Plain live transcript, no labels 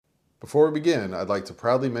Before we begin, I'd like to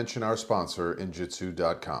proudly mention our sponsor,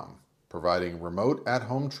 Injitsu.com, providing remote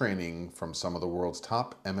at-home training from some of the world's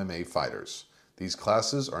top MMA fighters. These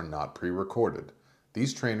classes are not pre-recorded.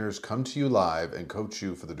 These trainers come to you live and coach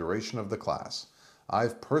you for the duration of the class.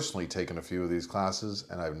 I've personally taken a few of these classes,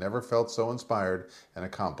 and I've never felt so inspired and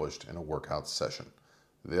accomplished in a workout session.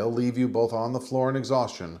 They'll leave you both on the floor in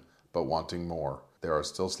exhaustion, but wanting more. There are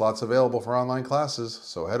still slots available for online classes,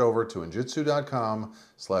 so head over to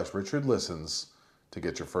injitsu.com/richardlistens to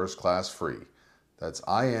get your first class free. That's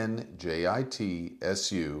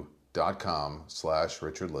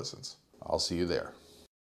injitsu.com/richardlistens. I'll see you there.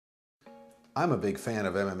 I'm a big fan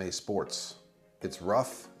of MMA sports. It's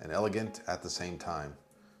rough and elegant at the same time.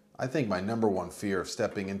 I think my number one fear of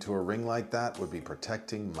stepping into a ring like that would be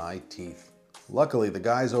protecting my teeth. Luckily, the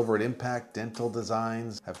guys over at Impact Dental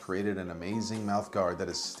Designs have created an amazing mouthguard that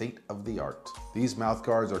is state-of-the-art. These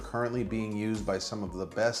mouthguards are currently being used by some of the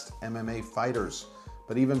best MMA fighters,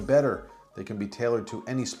 but even better, they can be tailored to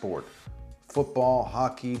any sport. Football,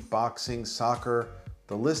 hockey, boxing, soccer,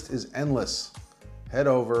 the list is endless. Head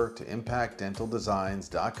over to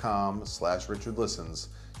impactdentaldesigns.com/richardlistens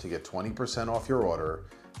to get 20% off your order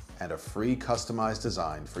and a free customized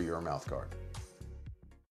design for your mouthguard.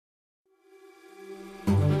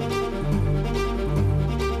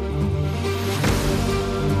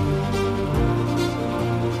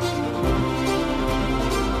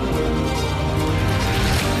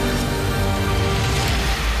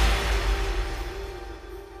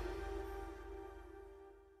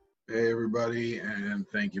 Hey everybody, and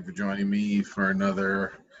thank you for joining me for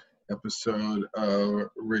another episode of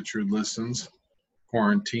Richard Listens,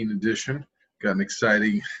 Quarantine Edition. Got an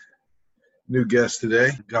exciting new guest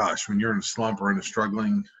today. Gosh, when you're in a slump or in a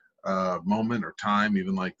struggling moment or time,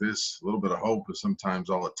 even like this, a little bit of hope is sometimes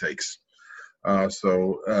all it takes.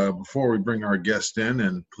 So before we bring our guest in,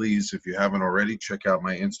 and please, if you haven't already, check out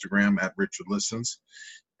my Instagram at Richard Listens,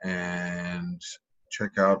 and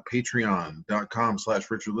check out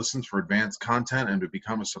patreon.com/richardlistens for advanced content and to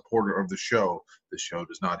become a supporter of the show. The show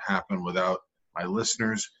does not happen without my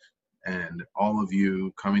listeners and all of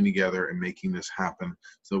you coming together and making this happen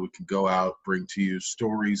so we can go out, bring to you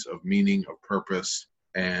stories of meaning, of purpose,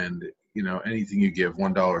 and anything you give,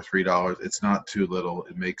 $1, $3, it's not too little.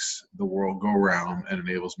 It makes the world go round and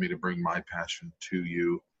enables me to bring my passion to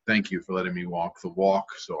you. Thank you for letting me walk the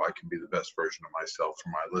walk so I can be the best version of myself for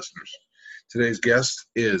my listeners. Today's guest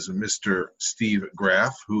is Mr. Steve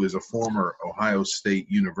Graff, who is a former Ohio State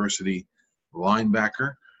University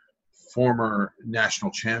linebacker, former national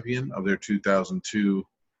champion of their 2002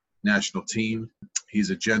 national team. He's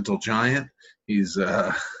a gentle giant. He's,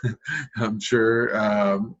 I'm sure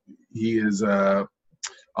he is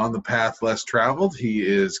on the path less traveled. He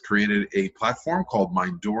has created a platform called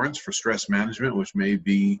Mindurance for stress management, which may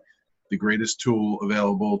be the greatest tool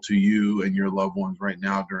available to you and your loved ones right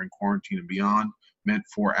now during quarantine and beyond, meant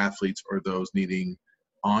for athletes or those needing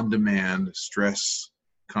on-demand stress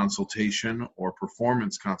consultation or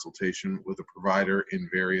performance consultation with a provider in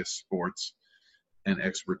various sports and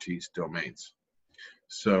expertise domains.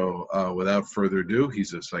 So without further ado,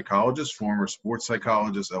 he's a psychologist, former sports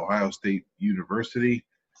psychologist, Ohio State University.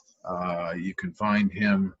 You can find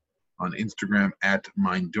him on Instagram at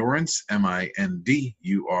Mindurance, MINDURANCD,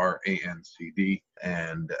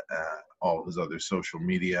 and all of his other social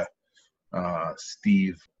media,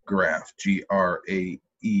 Steve Graff, GRAEF.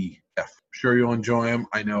 Sure you'll enjoy him.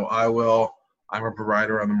 I know I will. I'm a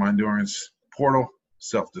provider on the Mindurance portal,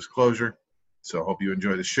 self-disclosure. So hope you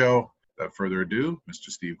enjoy the show. Without further ado, Mr.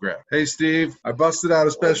 Steve Graff. Hey, Steve, I busted out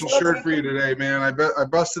a special shirt for you today, man. I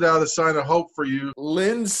busted out a sign of hope for you.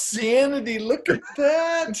 Linsanity, look at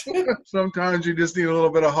that. Sometimes you just need a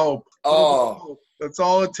little bit of hope. Oh. That's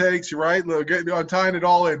all it takes, right? I'm tying it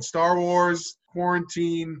all in. Star Wars,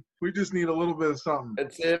 quarantine. We just need a little bit of something.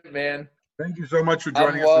 That's it, man. Thank you so much for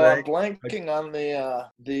joining us today. Blanking on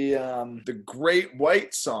the Great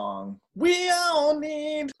White song. We all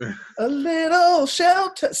need a little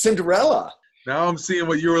shelter. Cinderella. Now I'm seeing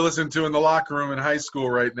what you were listening to in the locker room in high school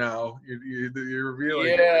right now. You're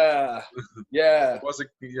revealing. Yeah. Yeah.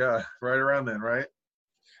 Right around then, right?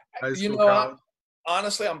 High school, college.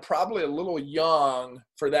 Honestly, I'm probably a little young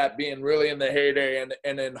for that being really in the heyday.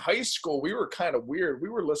 And in high school, we were kind of weird. We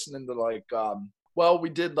were listening to we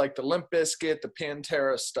did like the Limp Bizkit, the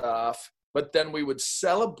Pantera stuff, but then we would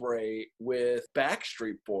celebrate with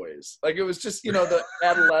Backstreet Boys. Like it was just, the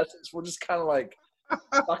adolescents were just kind of like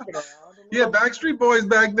fucking around. Yeah, Backstreet Boys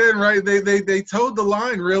back then, right? They towed the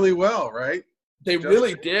line really well, right? They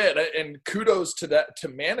really did, and kudos to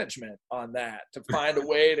management on that, to find a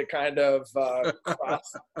way to kind of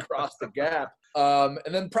cross the gap. And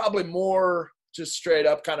then probably more just straight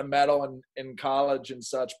up kind of metal in college and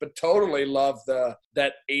such, but totally love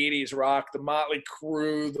that 80s rock, the Motley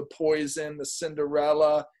Crue, the Poison, the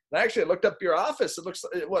Cinderella. And actually, I looked up your office. It looks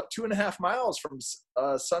like, 2.5 miles from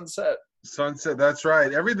Sunset. Sunset, that's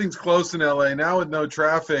right. Everything's close in LA now with no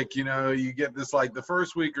traffic. You get this, like, the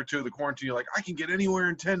first week or two of the quarantine, you're like, I can get anywhere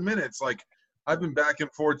in 10 minutes. Like, I've been back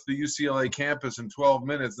and forth to the UCLA campus in 12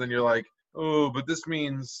 minutes. Then you're like, oh, but this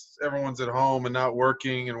means everyone's at home and not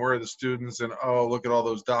working, and where are the students? And, oh, look at all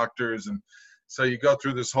those doctors. And so you go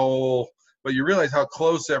through this whole, but you realize how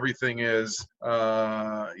close everything is.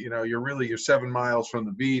 You're 7 miles from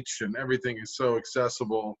the beach, and everything is so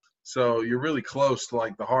accessible. So you're really close to,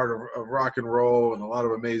 like, the heart of rock and roll and a lot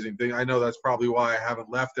of amazing things. I know that's probably why I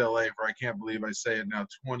haven't left LA for, I can't believe I say it now,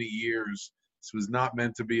 20 years. This was not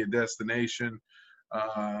meant to be a destination,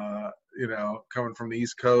 coming from the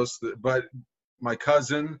East Coast. But my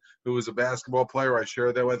cousin, who was a basketball player I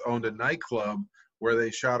shared that with, owned a nightclub where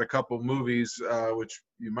they shot a couple movies, which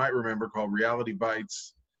you might remember, called Reality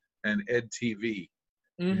Bites and Ed TV.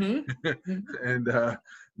 Mm-hmm.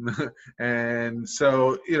 And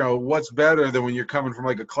so, what's better than when you're coming from,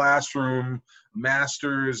 like, a classroom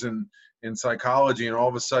master's in psychology, and all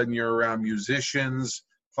of a sudden you're around musicians,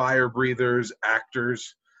 fire breathers,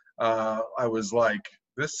 actors. I was like,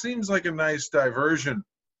 this seems like a nice diversion.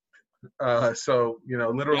 So,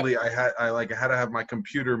 literally, I had to have my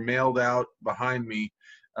computer mailed out behind me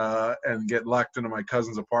and get locked into my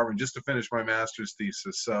cousin's apartment just to finish my master's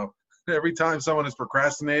thesis. So every time someone is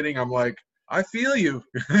procrastinating, I'm like, I feel you.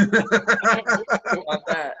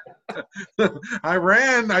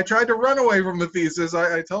 I tried to run away from the thesis.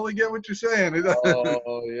 I totally get what you're saying.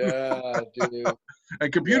 Oh, yeah, dude.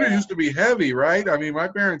 And computers used to be heavy, right? I mean, my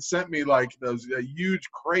parents sent me, like, a huge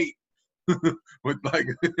crate with, like,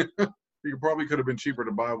 you probably could have been cheaper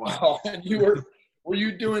to buy one. Oh, and were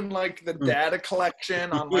you doing, like, the data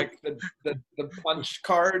collection on, like, the punch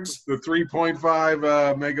cards? The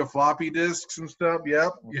 3.5 mega floppy disks and stuff.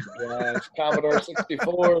 Yep. Yeah, it's Commodore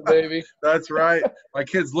 64, baby. That's right. My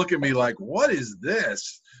kids look at me like, what is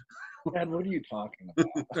this? Dad, what are you talking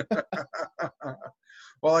about?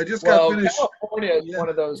 Well, I just got finished. California is one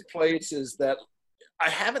of those places that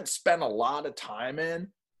I haven't spent a lot of time in,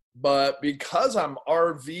 but because I'm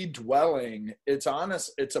RV dwelling, it's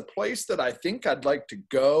a place that I think I'd like to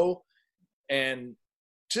go and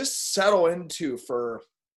just settle into for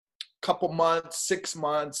a couple months, 6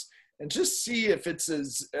 months, and just see if it's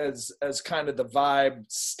as kind of the vibe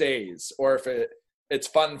stays, or if it's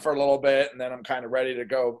fun for a little bit and then I'm kind of ready to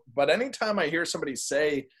go. But anytime I hear somebody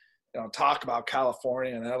say, talk about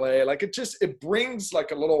California and LA, like, it brings,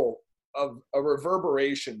 like, a little of a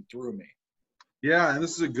reverberation through me. Yeah, and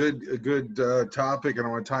this is a good topic, and I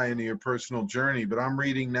want to tie into your personal journey. But I'm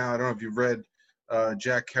reading now, I don't know if you've read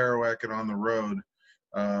Jack Kerouac and On the Road,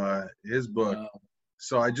 his book.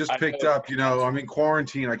 So I just picked up, I'm in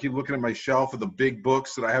quarantine. I keep looking at my shelf of the big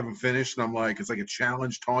books that I haven't finished, and I'm like, it's like a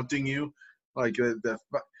challenge taunting you. Like,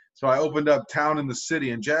 so I opened up Town in the City,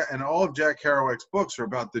 and all of Jack Kerouac's books are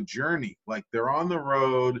about the journey. Like, they're on the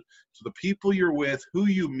road, so the people you're with, who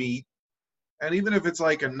you meet. And even if it's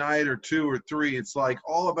like a night or two or three, it's like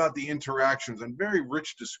all about the interactions and very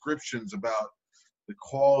rich descriptions about the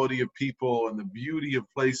quality of people and the beauty of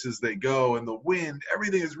places they go and the wind.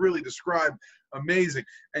 Everything is really described amazing.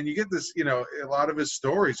 And you get this, a lot of his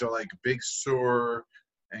stories are like Big Sur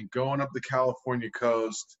and going up the California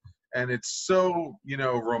coast. And it's so,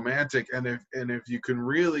 romantic. And if you can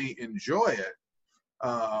really enjoy it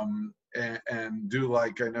and do,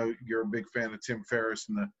 like, I know you're a big fan of Tim Ferriss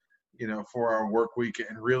and the 4-Hour Work Week,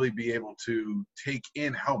 and really be able to take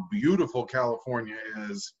in how beautiful California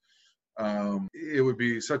is, it would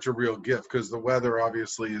be such a real gift, because the weather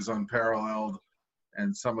obviously is unparalleled,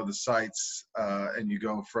 and some of the sights, and you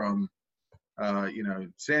go from,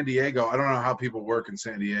 San Diego. I don't know how people work in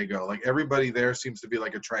San Diego. Like, everybody there seems to be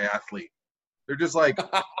like a triathlete. They're just like,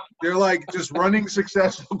 just running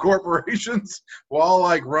successful corporations while,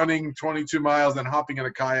 like, running 22 miles and hopping in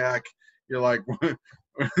a kayak. You're like,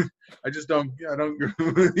 I don't,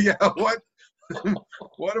 yeah,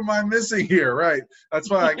 what am I missing here? Right. That's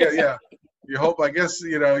why I get, you hope, I guess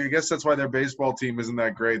that's why their baseball team isn't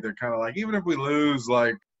that great. They're kind of like, even if we lose,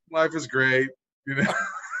 like, life is great,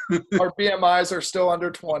 Our BMIs are still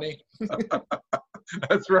under 20.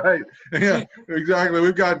 That's right. Yeah, exactly.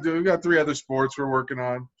 We've got 3 other sports we're working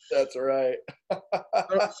on. That's right.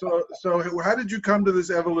 So how did you come to this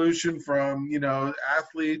evolution from,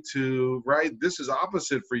 athlete to, right? This is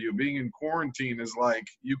opposite for you. Being in quarantine is like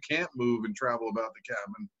you can't move and travel about the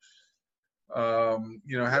cabin.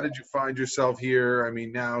 How did you find yourself here? I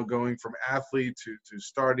mean, now going from athlete to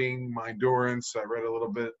starting Mindurance. I read a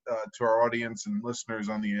little bit to our audience and listeners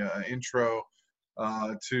on the intro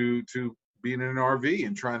to being in an RV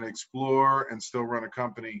and trying to explore and still run a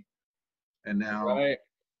company, and now Right.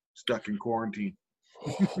 stuck in quarantine.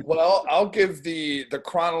 Well, I'll give the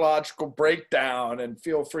chronological breakdown and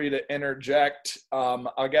feel free to interject.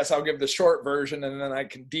 I guess I'll give the short version and then I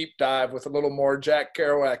can deep dive with a little more Jack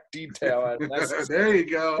Kerouac detail as necessary. There you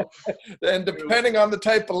go. And depending on the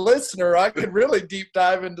type of listener, I can really deep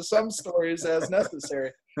dive into some stories as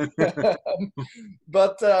necessary.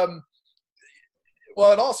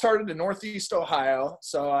 Well, it all started in Northeast Ohio.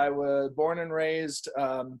 So I was born and raised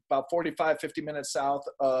about 45, 50 minutes south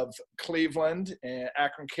of Cleveland, in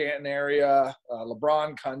Akron, Canton area,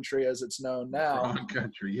 LeBron country as it's known now. LeBron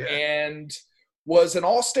country, yeah. And was an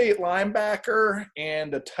all-state linebacker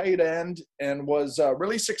and a tight end, and was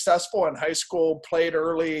really successful in high school, played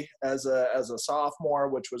early as a sophomore,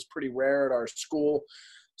 which was pretty rare at our school.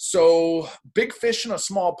 So big fish in a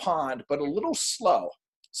small pond, but a little slow.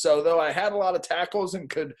 So though I had a lot of tackles and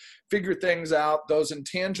could figure things out, those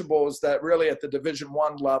intangibles that really at the Division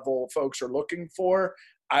I level folks are looking for,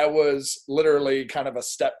 I was literally kind of a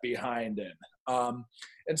step behind in.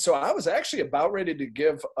 And so I was actually about ready to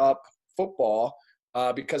give up football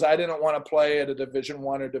because I didn't want to play at a Division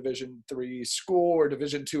I or Division III school or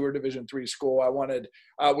Division II or Division III school.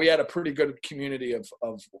 We had a pretty good community of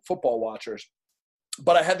football watchers.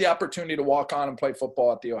 But I had the opportunity to walk on and play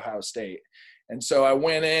football at the Ohio State. And so I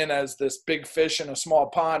went in as this big fish in a small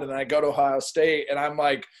pond, and then I go to Ohio State, and I'm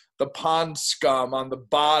like the pond scum on the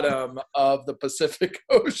bottom of the Pacific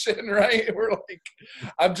Ocean, right?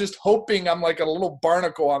 I'm just hoping I'm like a little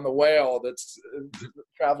barnacle on the whale that's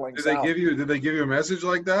traveling south. Did they give you a message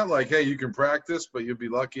like that? Like, hey, you can practice, but you'll be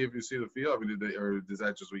lucky if you see the field? I mean, or is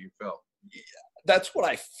that just what you felt? Yeah. That's what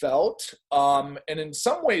I felt. And in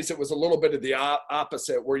some ways it was a little bit of the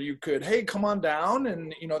opposite where you could, hey, come on down.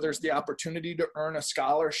 And, there's the opportunity to earn a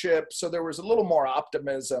scholarship. So there was a little more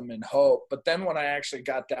optimism and hope. But then when I actually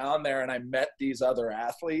got down there and I met these other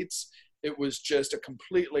athletes, it was just a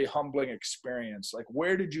completely humbling experience. Like,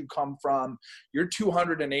 where did you come from? You're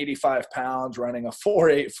 285 pounds running a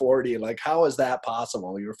 4.8 40. Like, how is that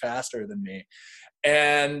possible? You're faster than me.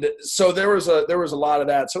 And so there was a lot of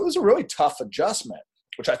that. So it was a really tough adjustment,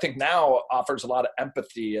 which I think now offers a lot of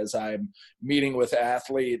empathy as I'm meeting with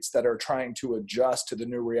athletes that are trying to adjust to the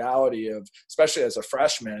new reality of, especially as a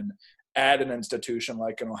freshman at an institution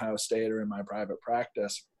like an Ohio State or in my private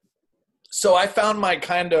practice. So I found my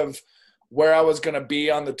kind of where I was going to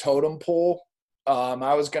be on the totem pole.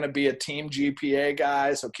 I was going to be a team GPA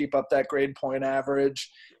guy, so keep up that grade point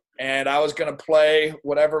average. And I was going to play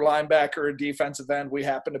whatever linebacker or defensive end we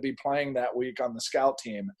happened to be playing that week on the scout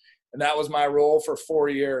team. And that was my role for 4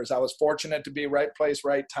 years. I was fortunate to be right place,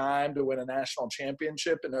 right time to win a national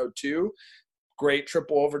championship in 2002. Great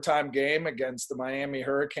triple overtime game against the Miami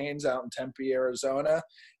Hurricanes out in Tempe, Arizona.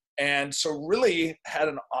 And so really had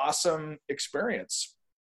an awesome experience.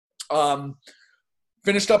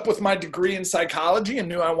 Finished up with my degree in psychology and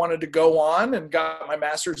knew I wanted to go on, and got my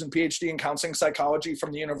master's and PhD in counseling psychology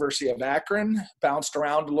from the University of Akron. Bounced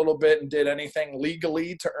around a little bit and did anything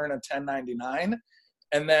legally to earn a 1099.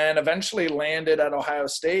 And then eventually landed at Ohio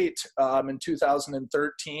State in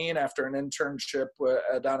 2013 after an internship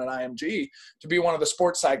down at IMG to be one of the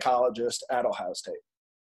sports psychologists at Ohio State.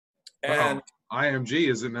 And wow. IMG,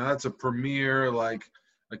 isn't that's a premier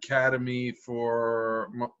academy for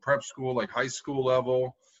prep school, like high school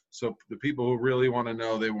level. So the people who really want to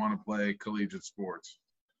know, they want to play collegiate sports.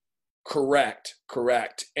 Correct.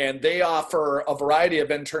 And they offer a variety of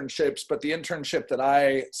internships, but the internship that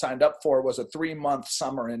I signed up for was a 3-month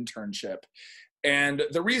summer internship. And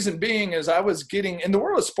the reason being is I was getting, in the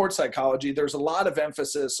world of sports psychology, there's a lot of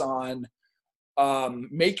emphasis on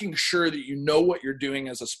making sure that you know what you're doing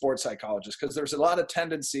as a sports psychologist, because there's a lot of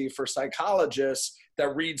tendency for psychologists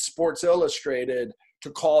that read Sports Illustrated to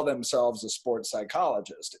call themselves a sports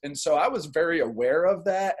psychologist. And so I was very aware of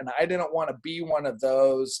that, and I didn't want to be one of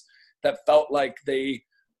those that felt like they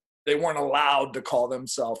weren't allowed to call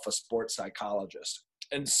themselves a sports psychologist.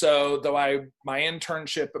 And so though my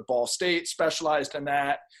internship at Ball State specialized in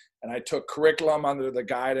that, and I took curriculum under the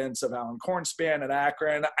guidance of Alan Kornspan at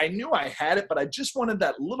Akron, I knew I had it, but I just wanted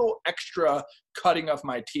that little extra cutting of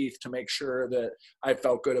my teeth to make sure that I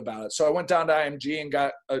felt good about it. So I went down to IMG and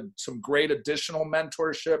got some great additional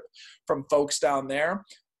mentorship from folks down there.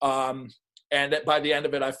 And by the end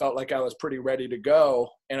of it, I felt like I was pretty ready to go.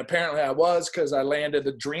 And apparently I was, because I landed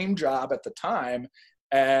a dream job at the time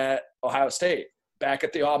at Ohio State, back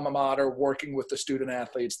at the alma mater, working with the student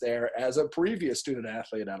athletes there as a previous student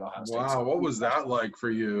athlete at Ohio State. Wow, what was that like for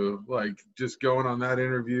you? Like just going on that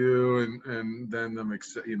interview and then them,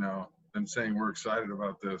 them saying we're excited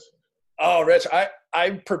about this. Oh, Rich, I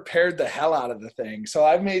prepared the hell out of the thing. So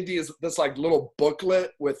I made this like little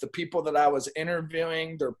booklet with the people that I was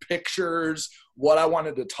interviewing, their pictures, what I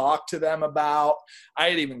wanted to talk to them about. I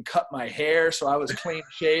had even cut my hair, so I was clean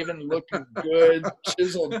shaven, looking good,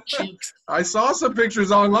 chiseled cheeks. I saw some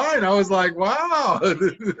pictures online. I was like, wow.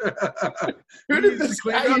 Who did this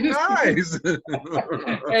clean up nice.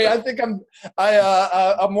 Hey, I think I'm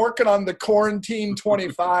working on the quarantine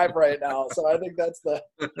 25 right now, so I think that's the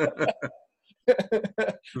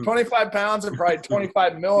 25 pounds and probably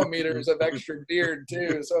 25 millimeters of extra beard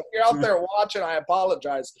too. So if you're out there watching, I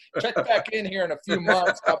apologize. Check back in here in a few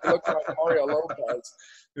months. I'll be looking like Mario Lopez.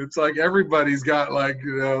 It's like everybody's got like,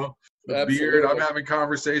 the Absolutely. beard. I'm having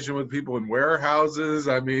conversation with people in warehouses.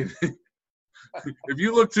 I mean, if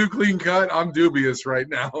you look too clean cut, I'm dubious right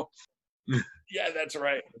now. Yeah, that's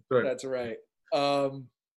right. That's right.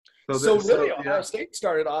 So really, Ohio State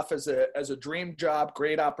started off as a dream job,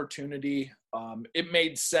 great opportunity. It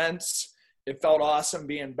made sense. It felt awesome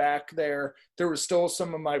being back there. There were still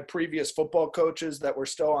some of my previous football coaches that were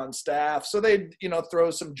still on staff. So they'd,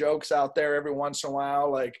 throw some jokes out there every once in a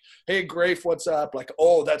while, like, hey, Grafe, what's up? Like,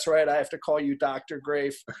 oh, that's right, I have to call you Dr.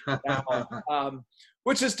 Grafe now.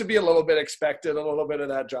 Which is to be a little bit expected, a little bit of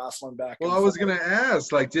that jostling back. Well, I was going to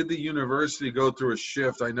ask, like, did the university go through a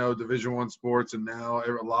shift? I know Division I sports, and now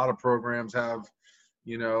a lot of programs have,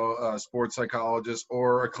 a sports psychologist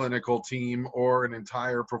or a clinical team or an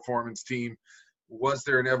entire performance team. Was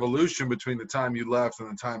there an evolution between the time you left and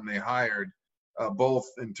the time they hired, both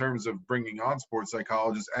in terms of bringing on sports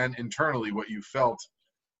psychologists and internally what you felt?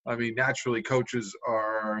 I mean, naturally, coaches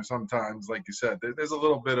are sometimes, like you said, there's a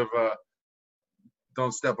little bit of a,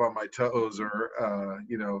 don't step on my toes, or,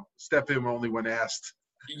 step in only when asked.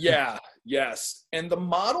 Yeah, yes. And the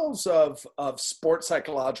models of sports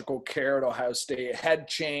psychological care at Ohio State had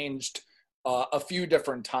changed a few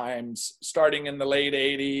different times, starting in the late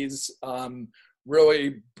 80s,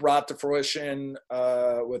 really brought to fruition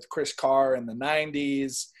with Chris Carr in the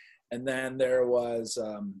 90s. And then there was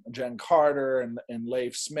Jen Carter and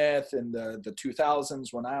Leif Smith in the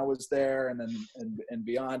 2000s when I was there, and then and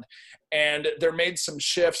beyond. And there made some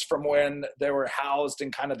shifts from when they were housed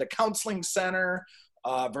in kind of the counseling center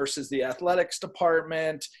versus the athletics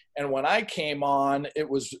department. And when I came on, it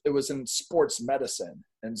was in sports medicine.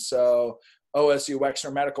 And so OSU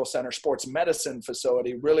Wexner Medical Center sports medicine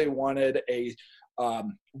facility really wanted a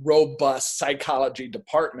robust psychology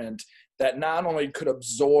department that not only could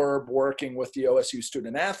absorb working with the OSU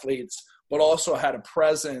student athletes, but also had a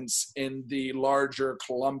presence in the larger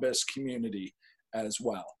Columbus community as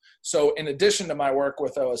well. So in addition to my work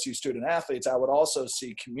with OSU student athletes, I would also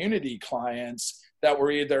see community clients that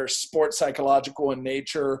were either sports psychological in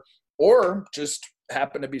nature or just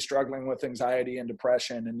happened to be struggling with anxiety and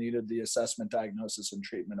depression and needed the assessment, diagnosis, and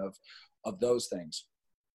treatment of those things.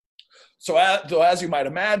 So as you might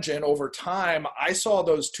imagine, over time, I saw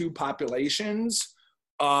those two populations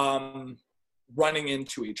running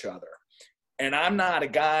into each other. And I'm not a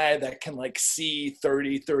guy that can see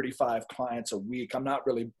 30, 35 clients a week. I'm not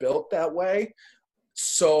really built that way.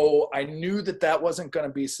 So I knew that wasn't going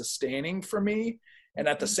to be sustaining for me. And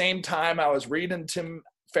at the same time, I was reading Tim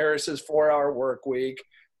Ferriss's 4-Hour Work Week.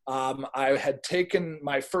 I had taken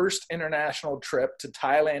my first international trip to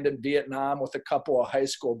Thailand and Vietnam with a couple of high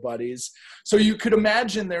school buddies. So you could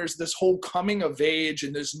imagine there's this whole coming of age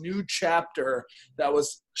and this new chapter that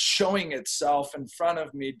was showing itself in front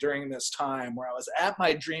of me during this time where I was at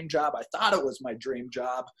my dream job. I thought it was my dream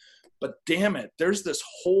job, but damn it, there's this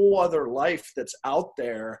whole other life that's out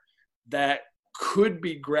there that could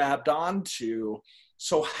be grabbed onto.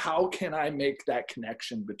 So how can I make that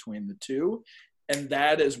connection between the two? And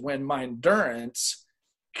that is when Mindurance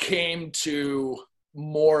came to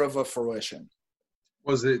more of a fruition.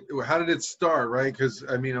 How did it start, right? Because,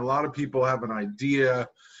 I mean, a lot of people have an idea,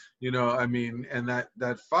 and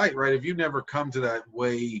that fight, right? If you never come to that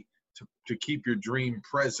way to keep your dream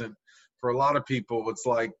present, for a lot of people, it's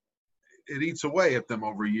like it eats away at them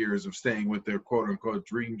over years of staying with their quote unquote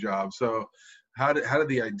dream job. So how did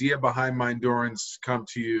the idea behind Mindurance come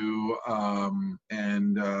to you?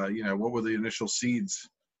 What were the initial seeds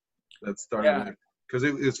that started it? Because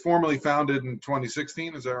it's formally founded in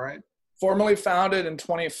 2016, is that right? Formally founded in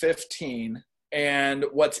 2015. And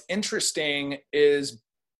what's interesting is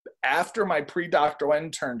after my pre-doctoral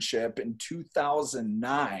internship in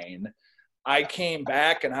 2009, I came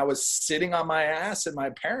back and I was sitting on my ass in my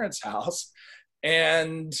parents' house,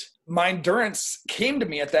 and Mindurance came to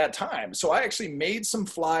me at that time. So I actually made some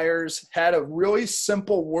flyers, had a really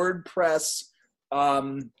simple WordPress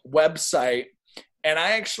website, and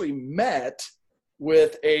I actually met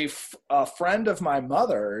with a friend of my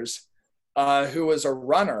mother's who was a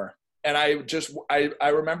runner. And I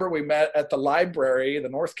remember we met at the library, the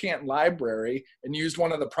North Canton Library, and used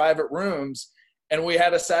one of the private rooms, and we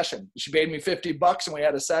had a session. She paid me $50 and we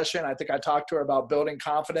had a session. I think I talked to her about building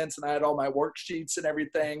confidence, and I had all my worksheets and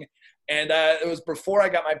everything. And it was before I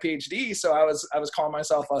got my PhD, so I was calling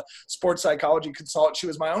myself a sports psychology consultant. She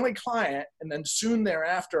was my only client, and then soon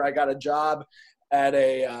thereafter, I got a job at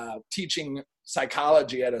a teaching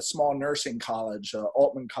psychology at a small nursing college,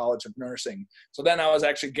 Altman College of Nursing. So then I was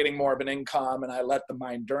actually getting more of an income, and I let the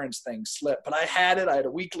Mindurance thing slip. But I had a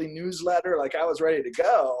weekly newsletter, like I was ready to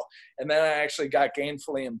go. And then I actually got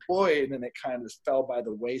gainfully employed, and it kind of fell by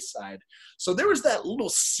the wayside. So there was that little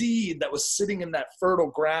seed that was sitting in that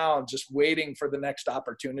fertile ground, just waiting for the next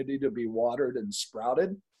opportunity to be watered and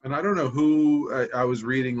sprouted. And I don't know who I was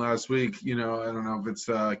reading last week, I don't know if it's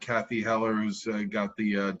Kathy Heller, who's got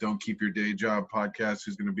the Don't Keep Your Day Job podcast,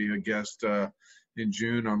 who's going to be a guest in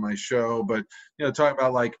June on my show. But, talking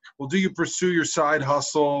about like, well, do you pursue your side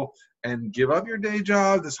hustle and give up your day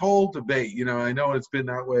job? This whole debate, I know it's been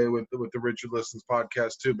that way with the Richard Listens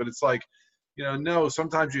podcast too, but it's like, no,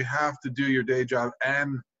 sometimes you have to do your day job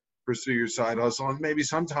and pursue your side hustle. And maybe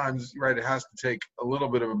sometimes, right, it has to take a little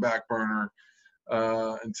bit of a back burner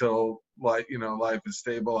until life is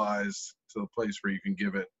stabilized to the place where you can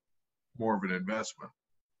give it more of an investment.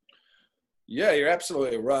 Yeah, you're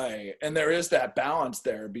absolutely right. And there is that balance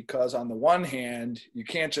there, because on the one hand, you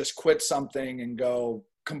can't just quit something and go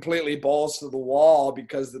completely balls to the wall,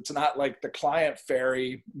 because it's not like the client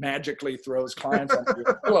fairy magically throws clients under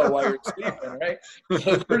your pillow while you're sleeping, right?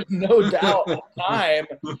 So there's no doubt time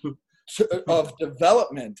of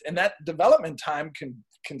development, and that development time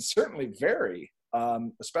can certainly vary.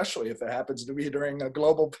 Especially if it happens to be during a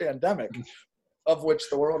global pandemic, of which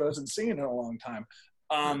the world hasn't seen in a long time.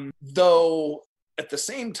 Though at the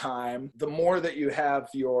same time, the more that you have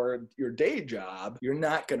your day job, you're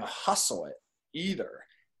not going to hustle it either.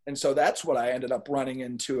 And so that's what I ended up running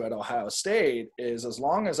into at Ohio State, is as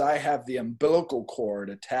long as I have the umbilical cord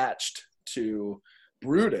attached to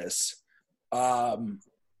Brutus, I'm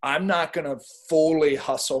not going to fully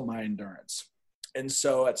hustle Mindurance. And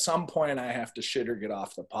so at some point I have to shit or get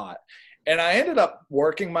off the pot. And I ended up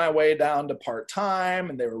working my way down to part-time,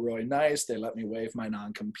 and they were really nice. They let me waive my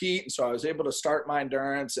non-compete. And so I was able to start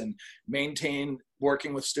Mindurance and maintain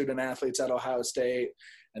working with student athletes at Ohio State.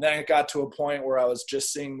 And then it got to a point where I was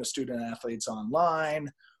just seeing the student athletes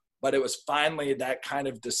online, but it was finally that kind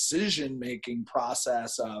of decision-making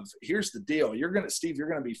process of, here's the deal. Steve, you're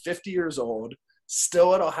going to be 50 years old,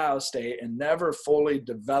 still at Ohio State, and never fully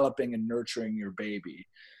developing and nurturing your baby.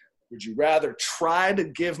 Would you rather try to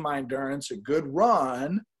give Mindurance a good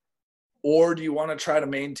run, or do you want to try to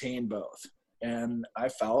maintain both? And I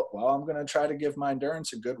felt, well, I'm going to try to give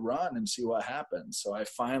Mindurance a good run and see what happens. So I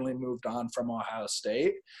finally moved on from Ohio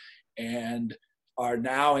State and are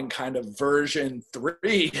now in kind of version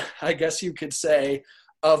 3, I guess you could say,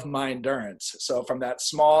 of Mindurance. So from that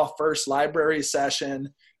small first library session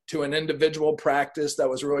to an individual practice that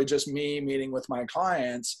was really just me meeting with my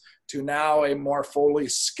clients, to now a more fully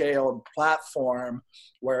scaled platform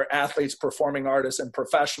where athletes, performing artists, and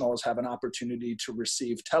professionals have an opportunity to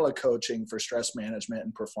receive telecoaching for stress management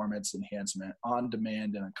and performance enhancement on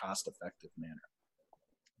demand in a cost-effective manner.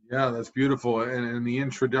 Yeah, that's beautiful. And in the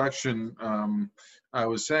introduction, I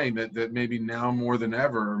was saying that maybe now more than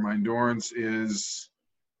ever, Mindurance is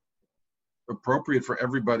appropriate for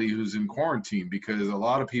everybody who's in quarantine, because a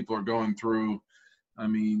lot of people are going through,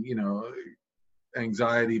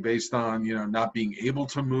 anxiety based on, not being able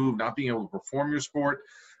to move, not being able to perform your sport.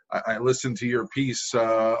 I listened to your piece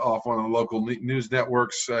off one of the local news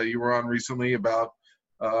networks you were on recently about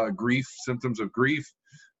grief, symptoms of grief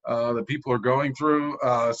that people are going through.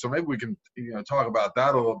 So maybe we can talk about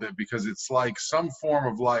that a little bit, because it's like some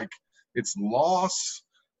form of like, it's loss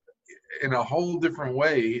in a whole different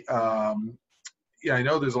way. I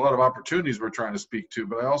know there's a lot of opportunities we're trying to speak to,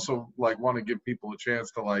 but I also want to give people a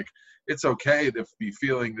chance to it's okay to be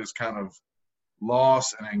feeling this kind of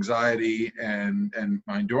loss and anxiety, and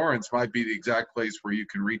Mindurance might be the exact place where you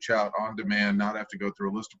can reach out on demand, not have to go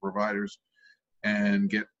through a list of providers, and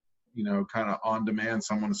get, kind of on demand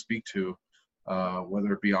someone to speak to,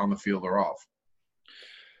 whether it be on the field or off.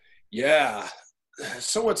 Yeah.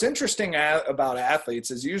 So what's interesting about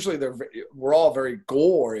athletes is usually we're all very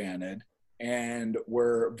goal oriented, and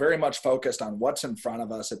we're very much focused on what's in front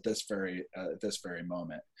of us at this very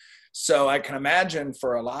moment. So I can imagine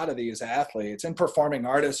for a lot of these athletes and performing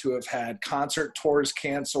artists who have had concert tours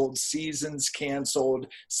canceled, seasons canceled,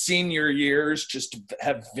 senior years just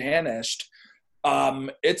have vanished.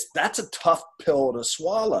 That's a tough pill to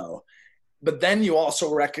swallow. But then you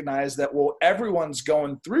also recognize that, well, everyone's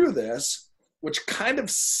going through this, which kind of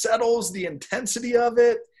settles the intensity of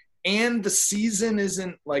it. And the season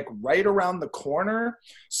isn't like right around the corner.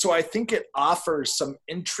 So I think it offers some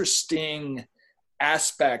interesting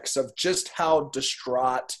aspects of just how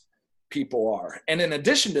distraught people are. And in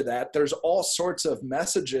addition to that, there's all sorts of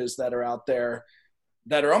messages that are out there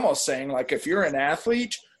that are almost saying, like, if you're an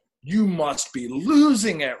athlete, you must be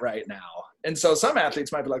losing it right now. And so some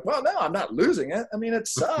athletes might be like, well, no, I'm not losing it. I mean, it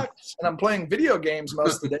sucks. And I'm playing video games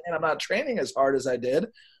most of the day, and I'm not training as hard as I did.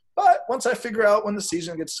 But once I figure out when the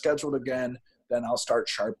season gets scheduled again, then I'll start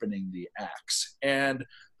sharpening the axe. And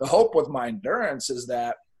the hope with Mindurance is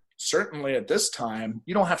that certainly at this time,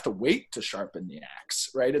 you don't have to wait to sharpen the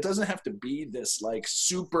axe, right? It doesn't have to be this like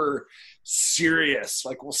super serious,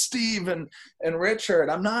 like, well, Steve and Richard,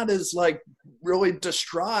 I'm not as like really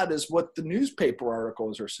distraught as what the newspaper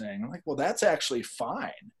articles are saying. I'm like, well, that's actually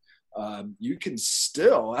fine. You can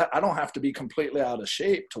still, I don't have to be completely out of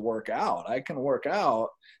shape to work out. I can work out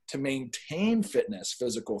to maintain fitness,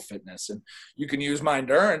 physical fitness, and you can use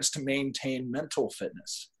Mindurance to maintain mental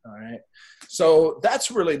fitness. All right. So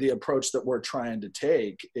that's really the approach that we're trying to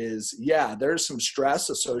take is, yeah, there's some stress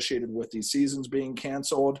associated with these seasons being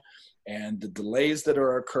canceled and the delays that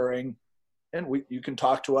are occurring. And you can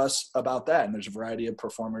talk to us about that. And there's a variety of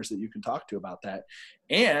performers that you can talk to about that.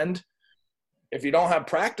 And if you don't have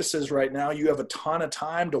practices right now, you have a ton of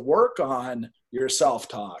time to work on your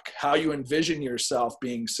self-talk, how you envision yourself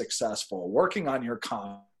being successful, working on your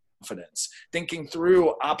confidence, thinking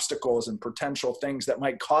through obstacles and potential things that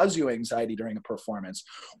might cause you anxiety during a performance,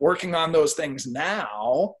 working on those things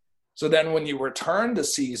now. So then when you return to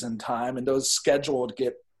season time and those scheduled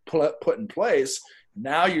get put in place,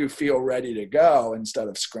 now you feel ready to go instead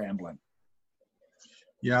of scrambling.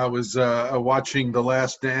 Yeah, I was watching The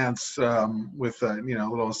Last Dance with a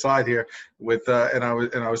little aside here with and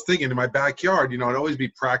I was thinking in my backyard, I'd always be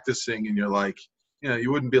practicing, and you're like,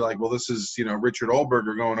 you wouldn't be like, well, this is Richard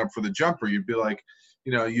Olberger going up for the jumper. You'd be like,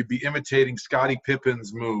 you'd be imitating Scottie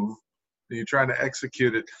Pippen's move, and you're trying to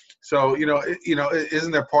execute it. So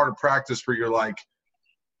isn't there part of practice where you're like,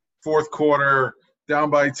 fourth quarter,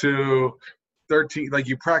 down by 2, 13, like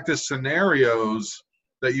you practice scenarios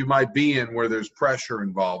that you might be in where there's pressure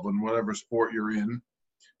involved in whatever sport you're in,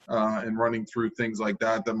 and running through things like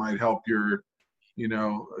that might help your,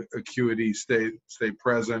 acuity stay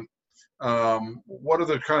present. What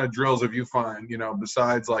other kind of drills have you find,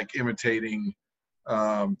 besides like imitating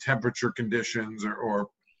temperature conditions or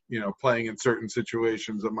playing in certain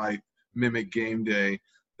situations that might mimic game day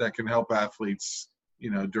that can help athletes,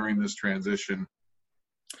 during this transition?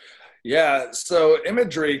 Yeah, so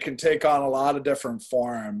imagery can take on a lot of different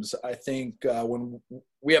forms. I think when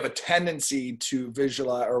we have a tendency to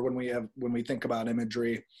visualize, or when we think about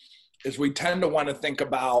imagery, is we tend to want to think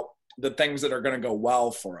about the things that are going to go well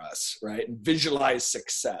for us, right? And visualize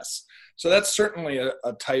success. So that's certainly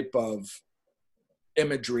a type of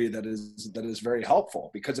imagery that is very helpful,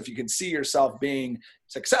 because if you can see yourself being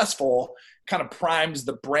successful, kind of primes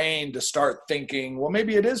the brain to start thinking, well,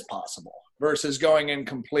 maybe it is possible, versus going in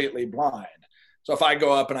completely blind. So if I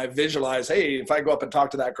go up and I visualize, hey, if I go up and talk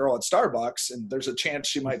to that girl at Starbucks and there's a chance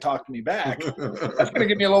she might talk to me back, that's going to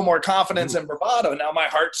give me a little more confidence and bravado. Now my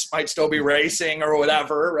heart might still be racing or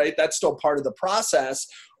whatever, right? That's still part of the process,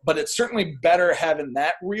 but it's certainly better having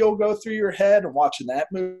that reel go through your head and watching that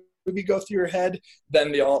movie go through your head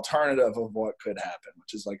than the alternative of what could happen,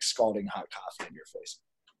 which is like scalding hot coffee in your face.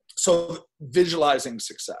 So visualizing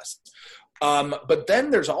success. But then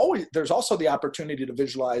there's also the opportunity to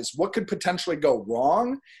visualize what could potentially go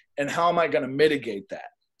wrong and how am I going to mitigate that,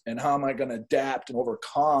 and how am I going to adapt and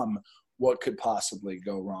overcome what could possibly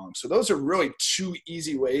go wrong. So those are really two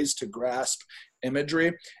easy ways to grasp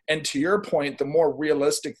imagery. And to your point, the more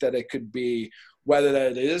realistic that it could be, whether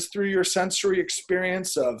that is through your sensory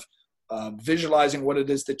experience of visualizing what it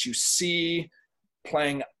is that you see,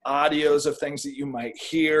 playing audios of things that you might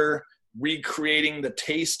hear, recreating the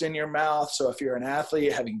taste in your mouth. So if you're an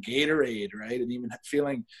athlete, having Gatorade, right? And even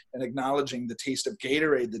feeling and acknowledging the taste of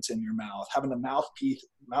Gatorade that's in your mouth, having the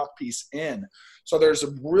mouthpiece in. So there's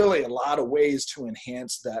really a lot of ways to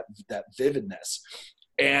enhance that vividness.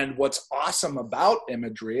 And what's awesome about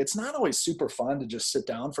imagery, it's not always super fun to just sit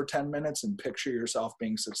down for 10 minutes and picture yourself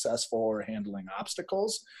being successful or handling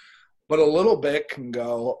obstacles. But a little bit can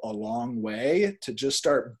go a long way to just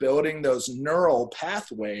start building those neural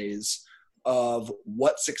pathways of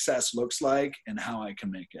what success looks like and how I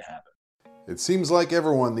can make it happen. It seems like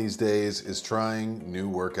everyone these days is trying new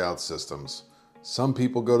workout systems. Some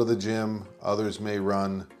people go to the gym, others may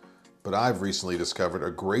run, but I've recently discovered a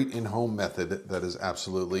great in-home method that is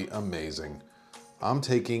absolutely amazing. I'm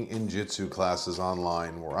taking Injitsu classes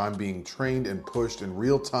online where I'm being trained and pushed in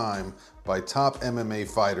real time by top MMA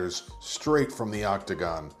fighters straight from the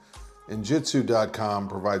octagon. Injitsu.com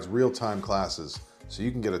provides real-time classes so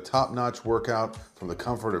you can get a top-notch workout from the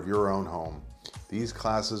comfort of your own home. These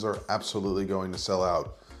classes are absolutely going to sell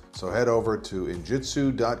out. So head over to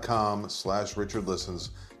injitsu.com/RichardListens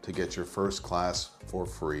to get your first class for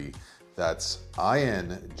free. That's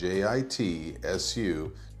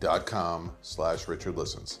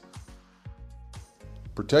INJITSU.com/RichardListens.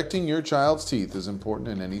 Protecting your child's teeth is important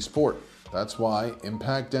in any sport. That's why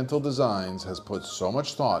Impact Dental Designs has put so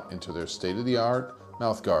much thought into their state-of-the-art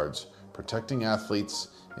mouth guards, protecting athletes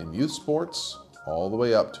in youth sports all the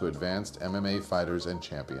way up to advanced MMA fighters and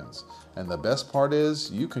champions. And the best part is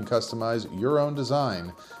you can customize your own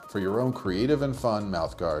design for your own creative and fun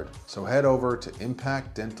mouth guard. So head over to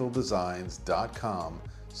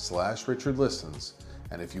impactdentaldesigns.com/RichardListens,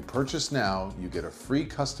 and if you purchase now, you get a free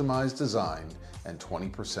customized design and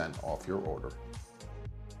 20% off your order.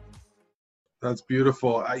 That's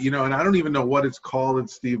beautiful. And I don't even know what it's called,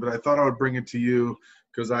 Steve, but I thought I would bring it to you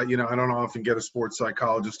because I don't often get a sports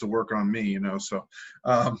psychologist to work on me, so,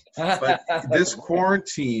 but this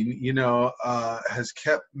quarantine, has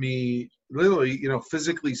kept me literally,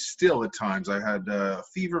 physically still at times. I had a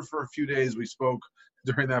fever for a few days. We spoke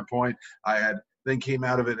during that point. Then came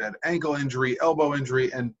out of it, had ankle injury, elbow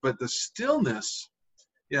injury, but the stillness,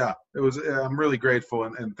 I'm really grateful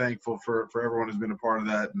and thankful for everyone who's been a part of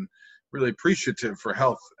that, and really appreciative for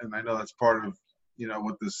health. And I know that's part of,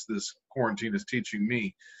 what this quarantine is teaching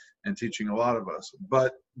me and teaching a lot of us.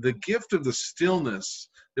 But the gift of the stillness,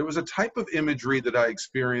 there was a type of imagery that I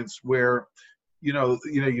experienced where,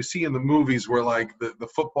 you see in the movies where like the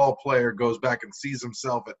football player goes back and sees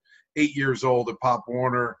himself at 8 years old at Pop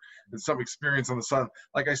Warner and some experience on the sun.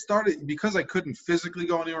 Like I started, because I couldn't physically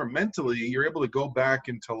go anywhere, mentally, you're able to go back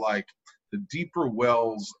into like the deeper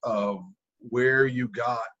wells of where you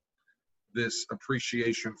got this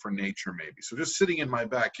appreciation for nature maybe. So just sitting in my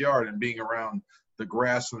backyard and being around the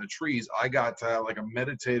grass and the trees, I got to have like a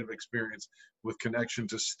meditative experience with connection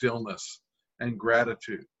to stillness and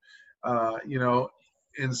gratitude.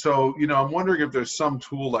 And so, I'm wondering if there's some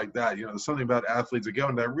tool like that, there's something about athletes that go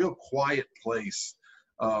into that real quiet place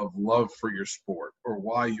of love for your sport or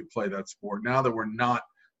why you play that sport. Now that we're not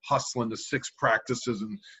hustling to 6 practices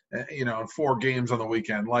and, and 4 games on the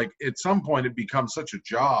weekend, like at some point it becomes such a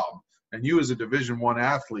job. And you as a Division I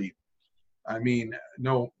athlete, I mean,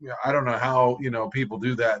 no, I don't know how, people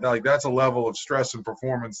do that. Like that's a level of stress and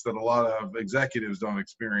performance that a lot of executives don't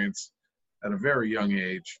experience at a very young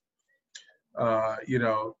age.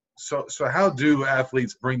 So how do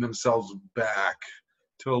athletes bring themselves back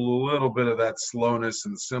to a little bit of that slowness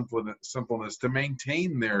and simpleness to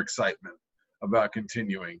maintain their excitement about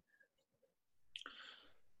continuing?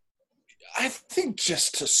 I think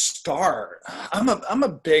just to start, I'm a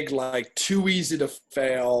big like too easy to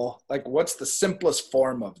fail. Like, what's the simplest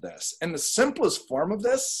form of this? And the simplest form of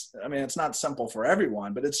this, I mean, it's not simple for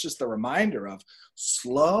everyone, but it's just the reminder of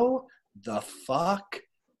slow the fuck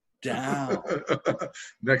down.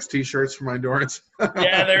 Next T-shirts for my endurance.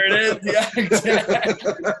 Yeah, there it is. Yeah,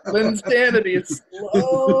 exactly. Insanity. It's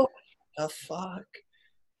slow the fuck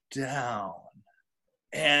down.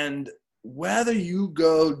 And whether you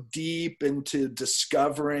go deep into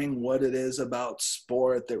discovering what it is about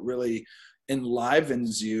sport that really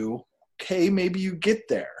enlivens you, okay, maybe you get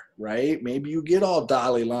there, right? Maybe you get all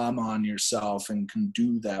Dalai Lama on yourself and can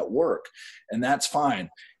do that work, and that's fine.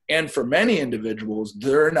 And for many individuals,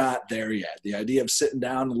 they're not there yet. The idea of sitting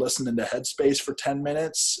down and listening to Headspace for 10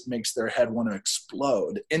 minutes makes their head want to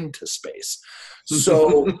explode into space.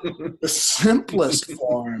 So the simplest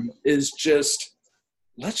form is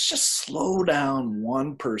let's just slow down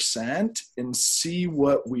 1% and see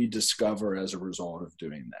what we discover as a result of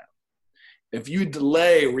doing that. If you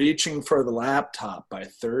delay reaching for the laptop by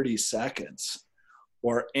 30 seconds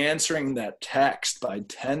or answering that text by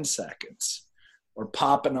 10 seconds or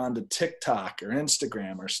popping onto TikTok or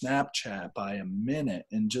Instagram or Snapchat by a minute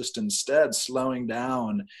and just instead slowing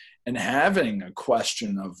down and having a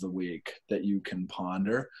question of the week that you can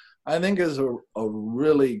ponder, I think is a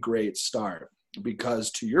really great start.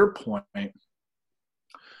 because to your point,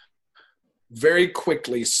 very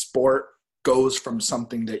quickly sport goes from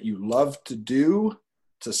something that you love to do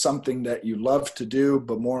to something that you love to do,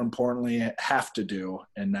 but more importantly, have to do.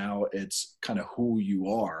 And now it's kind of who you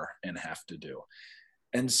are and have to do.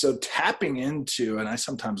 And so tapping into, and I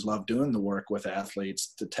sometimes love doing the work with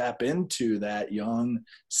athletes, to tap into that young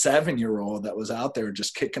 7-year-old that was out there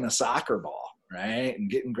just kicking a soccer ball, right? And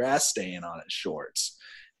getting grass stain on his shorts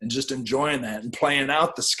and just enjoying that and playing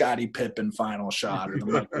out the Scottie Pippen final shot or the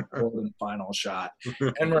Michael Jordan final shot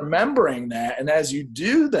and remembering that. And as you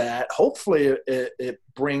do that, hopefully it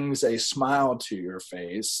brings a smile to your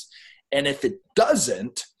face. And if it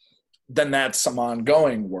doesn't, then that's some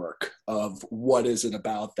ongoing work of what is it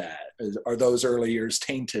about that? Are those early years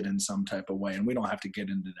tainted in some type of way? And we don't have to get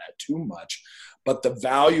into that too much, but the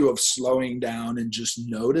value of slowing down and just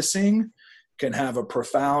noticing can have a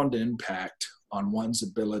profound impact on one's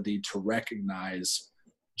ability to recognize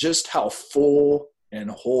just how full and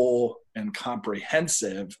whole and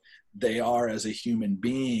comprehensive they are as a human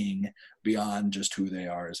being beyond just who they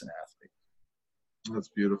are as an athlete. That's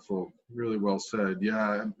beautiful. Really well said.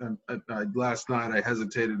 Yeah. Last night I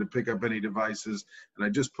hesitated to pick up any devices, and I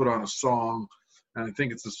just put on a song, and I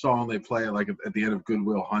think it's a song they play like at the end of Good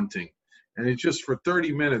Will Hunting. And it just for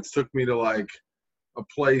 30 minutes took me to like a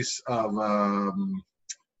place of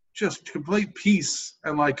just complete peace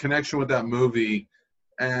and like connection with that movie.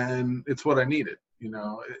 And it's what I needed. You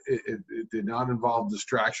know, it did not involve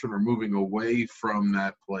distraction or moving away from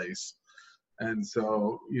that place. And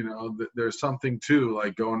so, you know, there's something to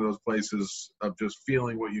like going to those places of just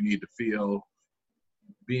feeling what you need to feel,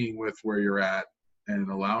 being with where you're at,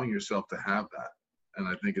 and allowing yourself to have that. And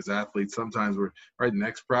I think as athletes, sometimes we're right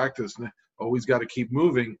next practice, always got to keep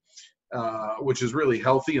moving, which is really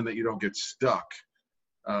healthy, and that you don't get stuck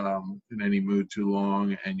in any mood too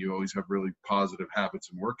long, and you always have really positive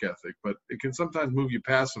habits and work ethic. But it can sometimes move you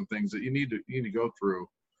past some things that you need to go through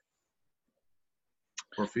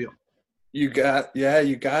or feel. You got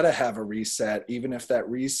to have a reset, even if that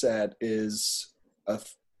reset is a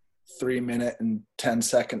 3-minute and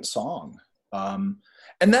 10-second song.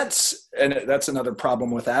 And that's another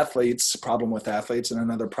problem with athletes, and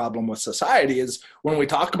another problem with society is when we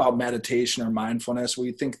talk about meditation or mindfulness,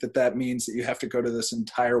 we think that means that you have to go to this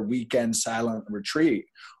entire weekend silent retreat,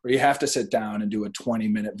 or you have to sit down and do a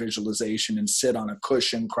 20-minute visualization and sit on a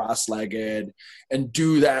cushion cross-legged and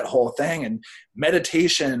do that whole thing. And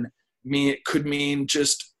meditation could mean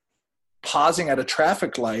just pausing at a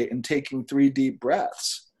traffic light and taking 3 deep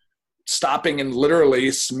breaths. Stopping and literally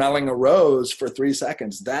smelling a rose for 3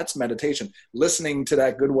 seconds. That's meditation. Listening to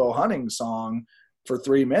that Good Will Hunting song for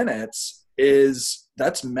 3 minutes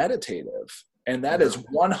that's meditative. And that is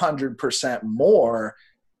 100% more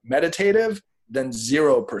meditative than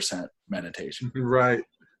 0% meditation. Right.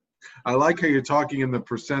 I like how you're talking in the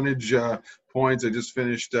percentage points. I just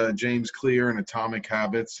finished James Clear and Atomic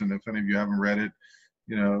Habits. And if any of you haven't read it,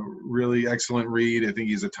 you know, really excellent read. I think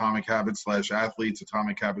he's Atomic Habits /athletes,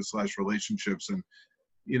 Atomic Habits /relationships. And,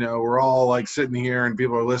 you know, we're all like sitting here and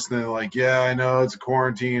people are listening like, yeah, I know it's a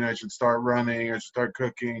quarantine. I should start running. I should start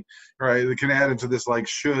cooking. Right. They can add into this like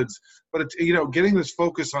shoulds. But, it's, you know, getting this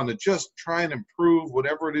focus on to just try and improve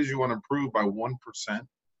whatever it is you want to improve by 1%.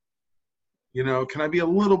 You know, can I be a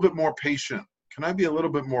little bit more patient? Can I be a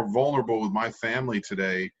little bit more vulnerable with my family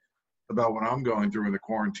today about what I'm going through in the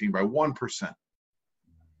quarantine by 1%?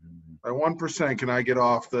 By 1%, can I get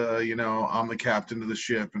off the, you know, I'm the captain of the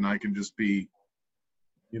ship and I can just be,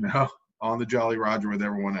 you know, on the Jolly Roger with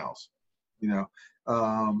everyone else? You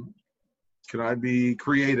know, can I be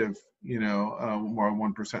creative, you know, more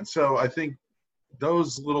 1%? So I think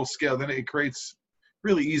those little scale, then it creates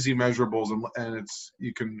really easy measurables, and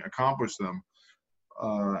you can accomplish them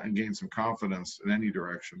and gain some confidence in any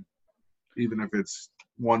direction, even if it's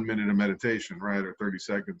 1 minute of meditation, right, or 30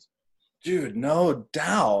 seconds. Dude, no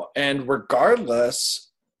doubt. And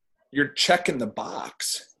regardless, you're checking the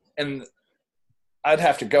box. And I'd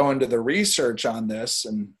have to go into the research on this,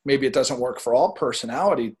 and maybe it doesn't work for all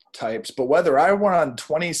personality types, but whether I run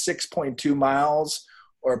 26.2 miles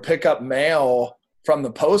or pick up mail from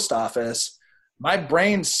the post office, my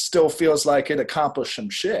brain still feels like it accomplished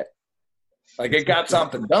some shit. Like it got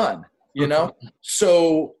something done, you know?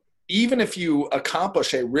 So even if you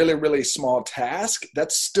accomplish a really, really small task,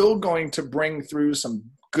 that's still going to bring through some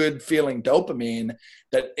good feeling dopamine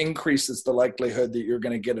that increases the likelihood that you're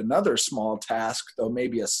going to get another small task, though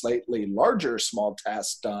maybe a slightly larger small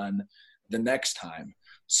task done the next time.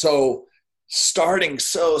 So starting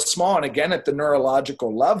so small, and again, at the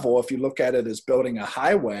neurological level, if you look at it as building a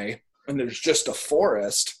highway and there's just a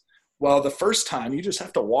forest, well, the first time you just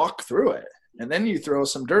have to walk through it. and then you throw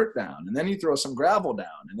some dirt down, and then you throw some gravel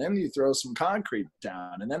down, and then you throw some concrete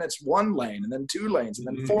down, and then it's 1 lane, and then 2 lanes, and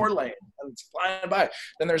then 4 lanes, and it's flying by.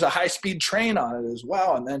 Then there's a high-speed train on it as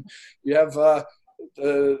well, and then you have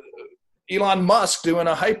Elon Musk doing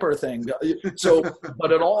a hyper thing. So,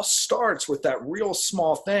 but it all starts with that real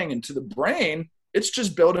small thing, and to the brain, it's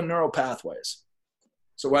just building neural pathways.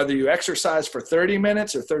 So whether you exercise for 30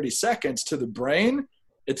 minutes or 30 seconds, to the brain,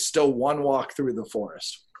 it's still one walk through the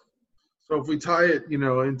forest. So if we tie it,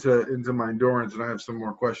 into my endurance, and I have some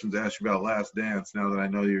more questions to ask you about Last Dance, now that I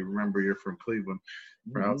know you remember you're from Cleveland,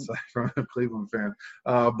 from a Cleveland fan.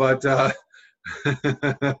 But the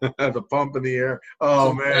pump in the air.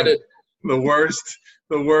 Oh, man. The worst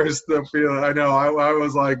feeling. I know.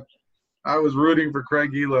 I was rooting for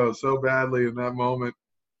Craig Elo so badly in that moment.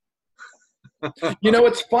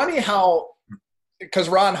 It's funny how, because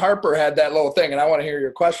Ron Harper had that little thing, and I want to hear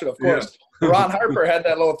your question, of course. Yeah. Ron Harper had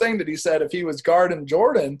that little thing that he said if he was guarding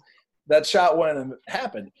Jordan, that shot wouldn't have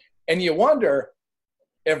happened. And you wonder,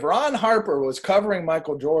 if Ron Harper was covering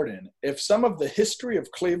Michael Jordan, if some of the history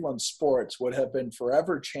of Cleveland sports would have been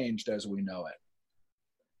forever changed as we know it.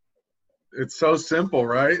 It's so simple,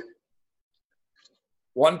 right?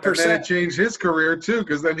 1%. And then it changed his career too,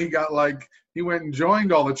 because then he went and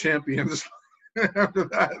joined all the champions after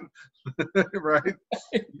that, right?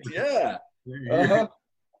 Yeah.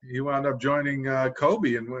 He wound up joining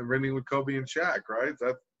Kobe and winning with Kobe and Shaq, right?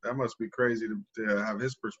 That must be crazy to have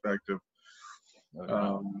his perspective.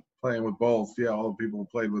 Playing with both, all the people who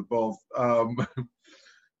played with both.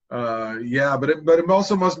 But it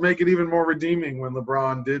also must make it even more redeeming when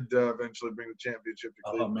LeBron did eventually bring the championship to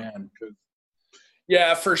Cleveland. Oh man,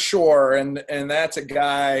 yeah, for sure, and that's a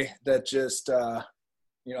guy that just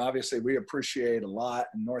obviously we appreciate a lot,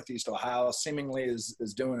 and Northeast Ohio seemingly is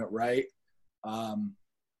doing it right,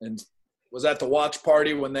 and was at the watch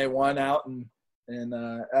party when they won out in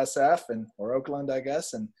SF or Oakland, I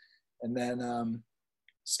guess, and then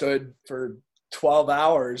stood for 12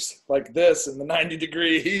 hours like this in the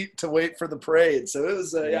 90-degree heat to wait for the parade. So it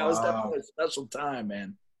was it was definitely a special time,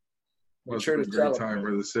 man. It was a great time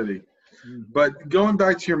for the city. Mm-hmm. But going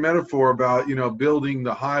back to your metaphor about, building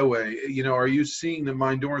the highway, are you seeing that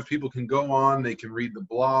Mindurance people can go on, they can read the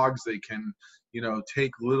blogs, they can,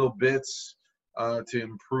 take little bits to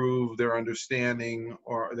improve their understanding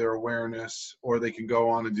or their awareness, or they can go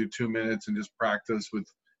on and do 2 minutes and just practice with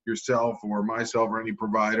yourself or myself or any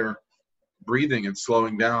provider, breathing and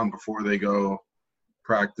slowing down before they go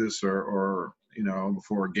practice or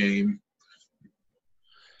before a game?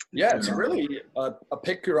 Yeah, it's really a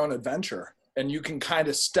pick your own adventure, and you can kind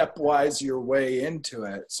of stepwise your way into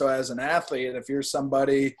it. So as an athlete, if you're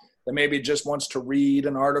somebody that maybe just wants to read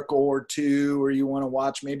an article or two, or you want to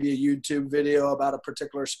watch maybe a YouTube video about a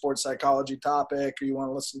particular sports psychology topic, or you want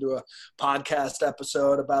to listen to a podcast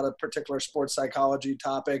episode about a particular sports psychology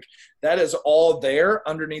topic, that is all there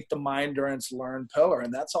underneath the Mindurance Learn pillar.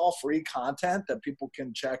 And that's all free content that people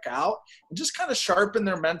can check out and just kind of sharpen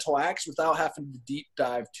their mental axe without having to deep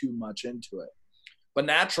dive too much into it. But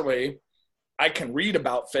naturally, I can read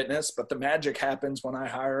about fitness, but the magic happens when I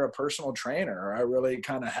hire a personal trainer, or I really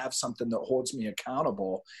kind of have something that holds me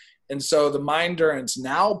accountable. And so the Mindurance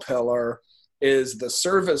Now pillar is the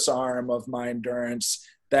service arm of Mindurance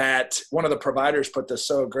that one of the providers put this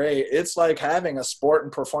so great. It's like having a sport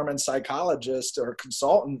and performance psychologist or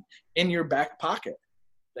consultant in your back pocket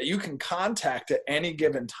that you can contact at any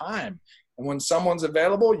given time. And when someone's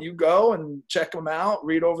available, you go and check them out,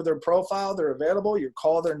 read over their profile, they're available, you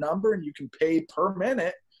call their number, and you can pay per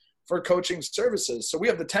minute for coaching services. So we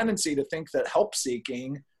have the tendency to think that help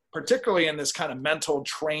seeking, particularly in this kind of mental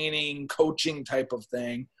training, coaching type of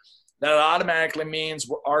thing, that automatically means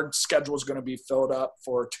our schedule is going to be filled up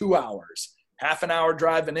for 2 hours, half an hour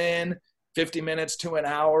driving in, 50 minutes to an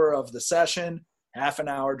hour of the session, half an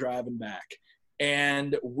hour driving back.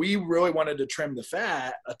 And we really wanted to trim the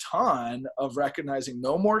fat a ton of recognizing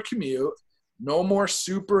no more commute, no more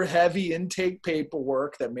super heavy intake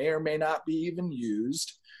paperwork that may or may not be even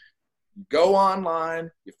used. You go online,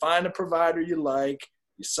 you find a provider you like,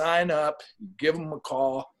 you sign up, you give them a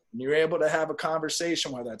call, and you're able to have a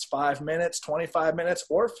conversation, whether that's 5 minutes, 25 minutes,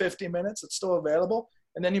 or 50 minutes, it's still available.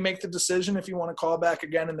 And then you make the decision if you want to call back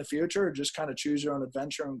again in the future, or just kind of choose your own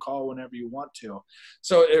adventure and call whenever you want to.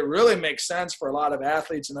 So it really makes sense for a lot of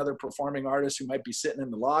athletes and other performing artists who might be sitting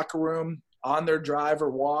in the locker room on their drive or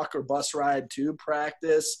walk or bus ride to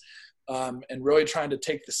practice, and really trying to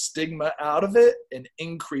take the stigma out of it and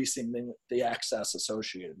increasing the access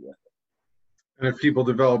associated with it. And if people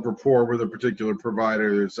develop rapport with a particular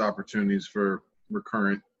provider, there's opportunities for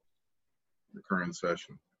recurrent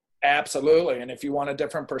session. Absolutely. And if you want a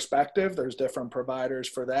different perspective, there's different providers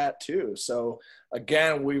for that too. So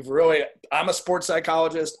again, I'm a sports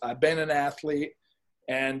psychologist. I've been an athlete,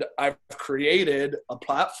 and I've created a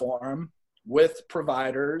platform with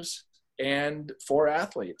providers and for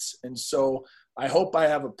athletes. And so I hope I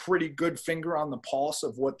have a pretty good finger on the pulse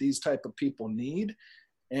of what these type of people need.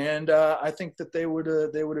 And I think that they would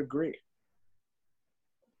agree.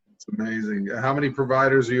 It's amazing. How many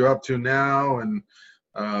providers are you up to now? And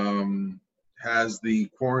has the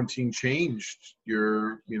quarantine changed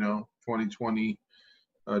your 2020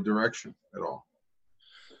 direction at all?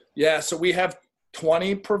 Yeah, so we have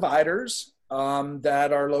 20 providers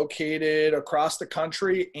that are located across the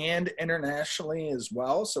country and internationally as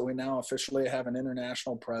well. So we now officially have an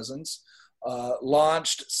international presence.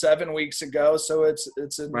 Launched 7 weeks ago, so it's.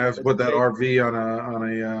 I have to put that RV on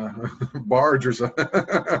a barge or something.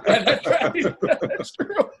 That's right. That's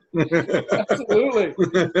true. Absolutely.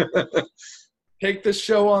 Take this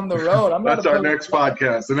show on the road. That's our next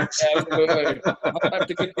podcast. Absolutely. I have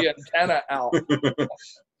to get the antenna out.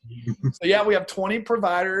 So yeah, we have 20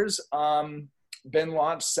 providers. Been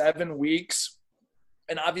launched 7 weeks.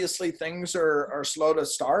 And obviously things are slow to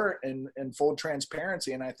start in full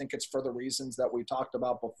transparency. And I think it's for the reasons that we talked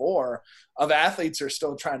about before, of athletes are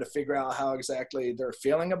still trying to figure out how exactly they're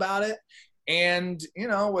feeling about it. And,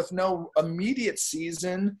 with no immediate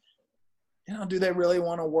season, do they really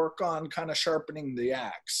want to work on kind of sharpening the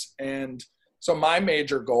axe? And so my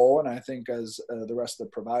major goal, and I think as the rest of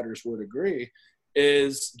the providers would agree,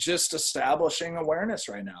 is just establishing awareness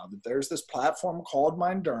right now that there's this platform called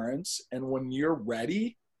Mindurance, and when you're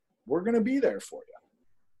ready, we're going to be there for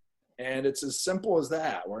you. And it's as simple as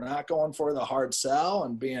that. We're not going for the hard sell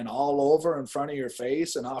and being all over in front of your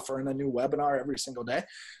face and offering a new webinar every single day.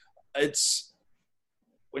 It's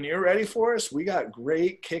when you're ready for us, we got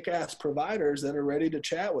great kick-ass providers that are ready to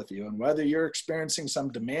chat with you. And whether you're experiencing some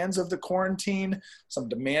demands of the quarantine, some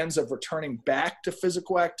demands of returning back to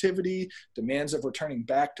physical activity, demands of returning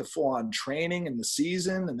back to full-on training in the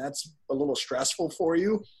season, and that's a little stressful for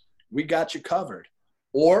you, we got you covered.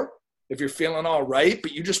 Or if you're feeling all right,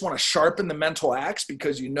 but you just want to sharpen the mental axe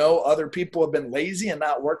because other people have been lazy and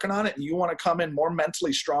not working on it, and you want to come in more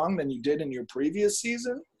mentally strong than you did in your previous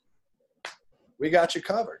season, we got you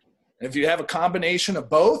covered. And if you have a combination of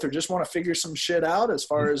both or just want to figure some shit out as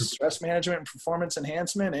far as stress management and performance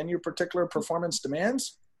enhancement and your particular performance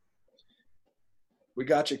demands, we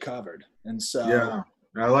got you covered. And so yeah,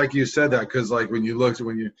 I like you said that, because I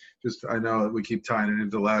know we keep tying it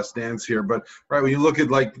into Last Dance here, but right, when you look at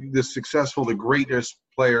the greatest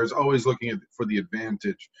players, always looking for the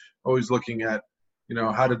advantage, always looking at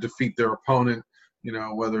how to defeat their opponent,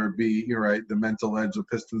 whether it be, the mental edge the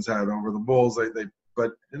Pistons had over the Bulls.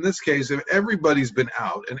 But in this case, if everybody's been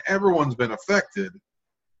out and everyone's been affected,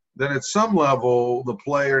 then at some level, the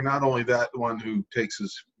player, not only that one who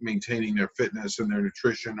is maintaining their fitness and their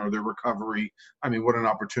nutrition or their recovery. I mean, what an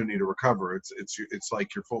opportunity to recover. It's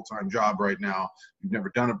like your full-time job right now. You've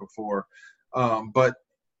never done it before. But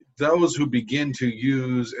those who begin to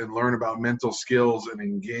use and learn about mental skills and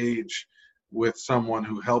engage with someone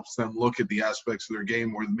who helps them look at the aspects of their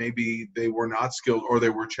game where maybe they were not skilled or they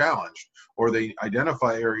were challenged, or they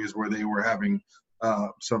identify areas where they were having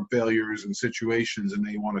some failures and situations and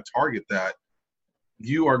they want to target that,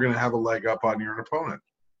 you are going to have a leg up on your opponent.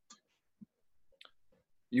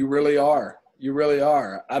 You really are. You really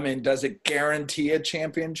are. I mean, does it guarantee a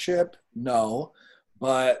championship? No.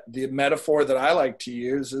 But the metaphor that I like to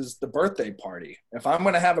use is the birthday party. If I'm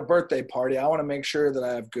going to have a birthday party, I want to make sure that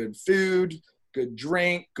I have good food, good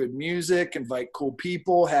drink, good music, invite cool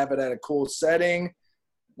people, have it at a cool setting.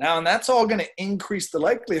 Now, and that's all going to increase the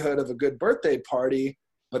likelihood of a good birthday party.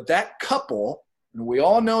 But that couple, and we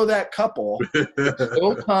all know that couple,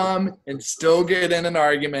 still come and still get in an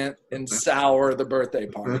argument and sour the birthday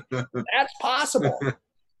party. That's possible.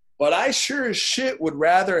 But I sure as shit would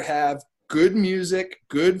rather have good music,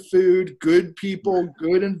 good food, good people,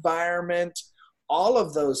 good environment, all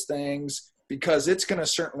of those things, because it's going to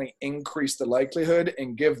certainly increase the likelihood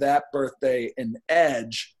and give that birthday an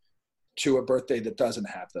edge to a birthday that doesn't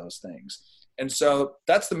have those things. And so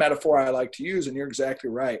that's the metaphor I like to use, and you're exactly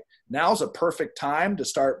right. Now's a perfect time to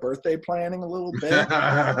start birthday planning a little bit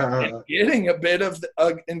and getting a bit of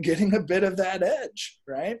that edge,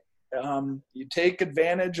 right? You take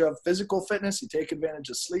advantage of physical fitness, you take advantage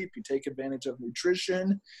of sleep, you take advantage of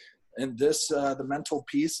nutrition, and the mental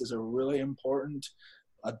piece is a really important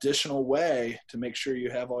additional way to make sure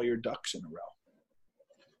you have all your ducks in a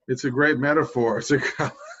row. It's a great metaphor.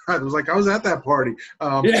 I was like, I was at that party.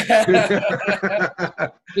 Yeah.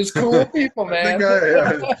 Just cool people, man.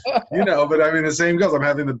 But I mean, the same goes. I'm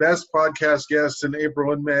having the best podcast guests in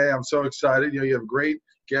April and May. I'm so excited. You have great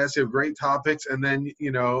guests, you have great topics. And then,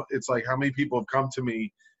 it's like how many people have come to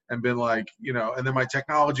me and been like, and then my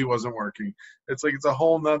technology wasn't working. It's like, it's a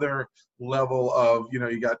whole nother level of,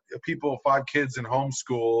 you got people, 5 kids in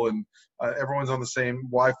homeschool, and everyone's on the same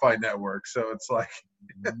Wi-Fi network. So it's like,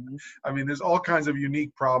 I mean, there's all kinds of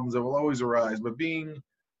unique problems that will always arise, but being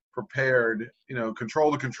prepared,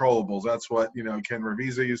 control the controllables. That's what, Ken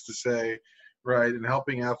Ravizza used to say, right? And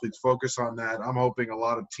helping athletes focus on that. I'm hoping a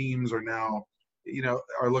lot of teams are now,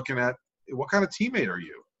 are looking at what kind of teammate are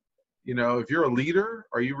you? If you're a leader,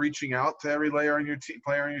 are you reaching out to every player on your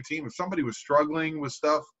team? If somebody was struggling with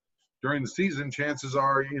stuff during the season, chances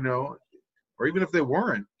are, or even if they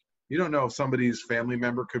weren't, you don't know if somebody's family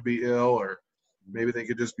member could be ill, or maybe they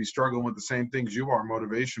could just be struggling with the same things you are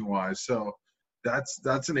motivation-wise. So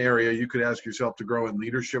that's an area you could ask yourself to grow in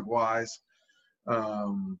leadership-wise.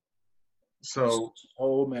 So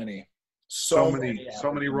many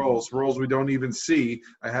roles we don't even see.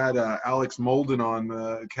 I had Alex Molden on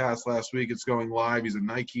the cast last week. It's going live. He's a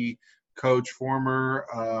Nike coach, former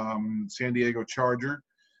San Diego Charger,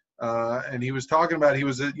 and he was talking about he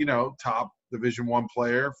was a top Division I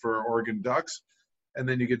player for Oregon Ducks, and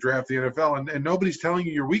then you get drafted to the NFL, and nobody's telling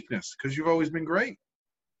you your weakness because you've always been great.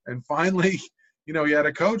 And finally, he had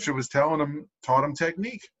a coach that was taught him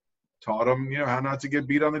technique, taught him how not to get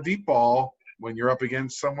beat on the deep ball when you're up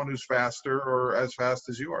against someone who's faster or as fast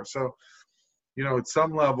as you are. So, at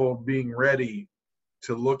some level, being ready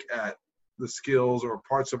to look at the skills or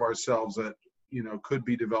parts of ourselves that, could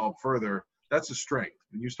be developed further, that's a strength.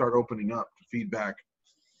 When you start opening up to feedback.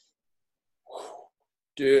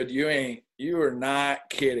 Dude, you are not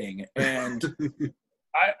kidding. And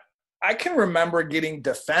I can remember getting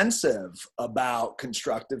defensive about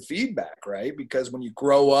constructive feedback, right? Because when you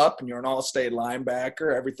grow up and you're an all-state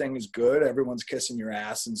linebacker, everything is good. Everyone's kissing your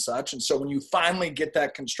ass and such. And so when you finally get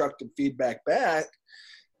that constructive feedback back,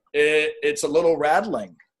 it's a little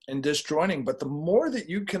rattling and disjointing. But the more that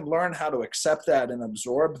you can learn how to accept that and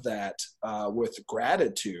absorb that with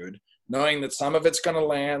gratitude, knowing that some of it's going to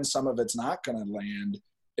land, some of it's not going to land,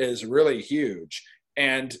 is really huge.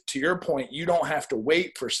 And to your point, you don't have to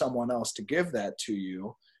wait for someone else to give that to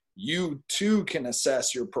you. You too can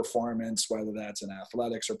assess your performance, whether that's in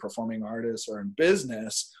athletics or performing artists or in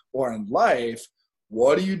business or in life.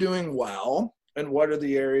 What are you doing well? And what are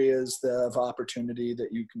the areas of opportunity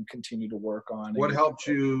that you can continue to work on? What helped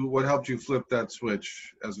you flip that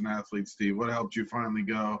switch as an athlete, Steve? What helped you finally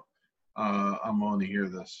go, I'm going to hear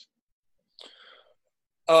this?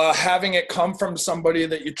 Having it come from somebody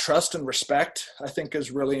that you trust and respect, I think,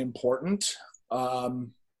 is really important.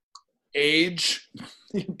 Age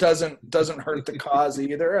doesn't hurt the cause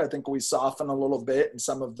either. I think we soften a little bit in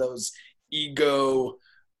some of those ego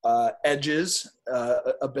edges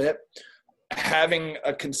a bit. Having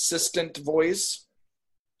a consistent voice.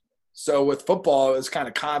 So with football, it's kind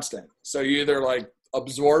of constant. So you either like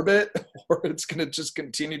absorb it or it's going to just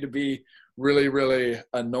continue to be really, really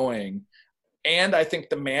annoying. And I think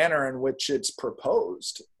the manner in which it's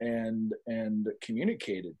proposed and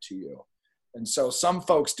communicated to you. And so some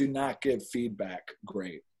folks do not give feedback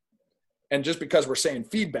great. And just because we're saying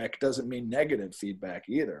feedback doesn't mean negative feedback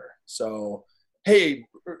either. So, hey,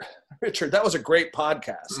 Richard, that was a great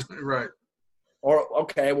podcast. Right. Or,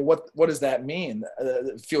 okay, well, what does that mean?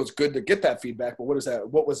 It feels good to get that feedback, but what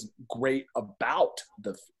was great about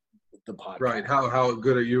the podcast? Right. How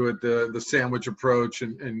good are you at the sandwich approach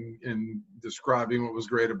and describing what was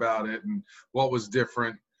great about it and what was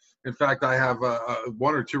different? In fact, I have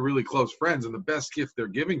one or two really close friends, and the best gift they're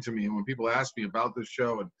giving to me, and when people ask me about this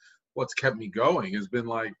show and what's kept me going, has been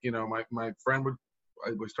like, my friend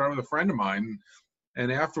we started with a friend of mine, and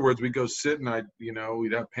afterwards we'd go sit and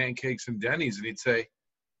we'd have pancakes and Denny's, and he'd say,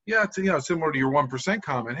 yeah, it's similar to your 1%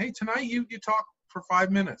 comment. Hey, tonight you talk for 5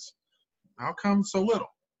 minutes. How come so little?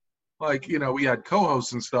 Like, we had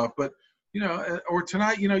co-hosts and stuff, but, or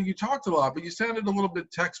tonight, you talked a lot, but you sounded a little bit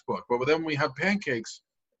textbook. But then when we have pancakes,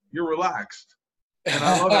 you're relaxed. And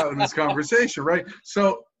I love having this conversation, right?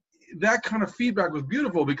 So that kind of feedback was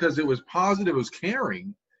beautiful because it was positive, it was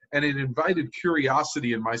caring, and it invited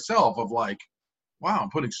curiosity in myself of like, wow,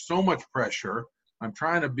 I'm putting so much pressure. I'm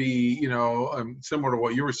trying to be, similar to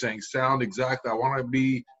what you were saying, sound exactly. I want to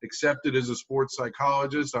be accepted as a sports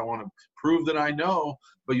psychologist. I want to prove that I know,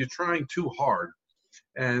 but you're trying too hard.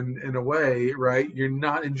 And in a way, right, you're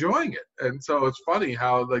not enjoying it. And so it's funny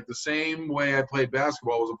how like the same way I played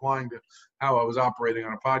basketball was applying to how I was operating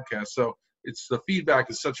on a podcast. So it's the feedback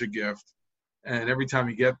is such a gift. And every time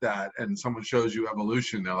you get that and someone shows you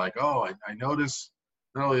evolution, they're like, oh, I notice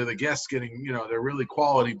not only are the guests getting, they're really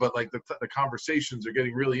quality, but like the conversations are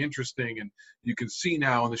getting really interesting. And you can see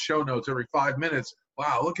now in the show notes every 5 minutes,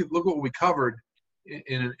 wow, look what we covered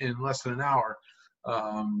in less than an hour,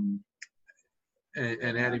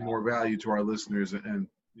 and adding more value to our listeners and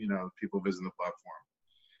people visiting the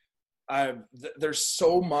platform. There's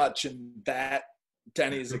so much in that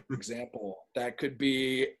Denny's example that could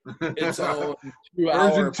be its own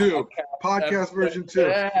 2-hour version 2 podcast version 2.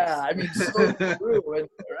 Yeah, I mean, so true. And,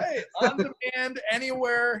 right, on demand,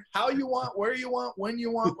 anywhere, how you want, where you want, when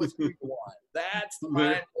you want, with who you want. That's the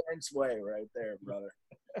Mind Endurance way, right there, brother.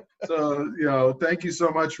 So, thank you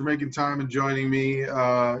so much for making time and joining me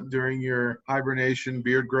during your hibernation,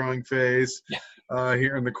 beard growing phase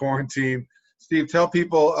here in the quarantine. Steve, tell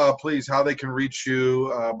people, please, how they can reach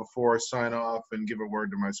you before I sign off, and give a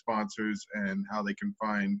word to my sponsors and how they can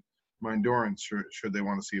find Mindurance should they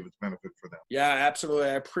want to see if it's benefit for them. Yeah, absolutely.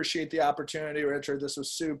 I appreciate the opportunity, Richard. This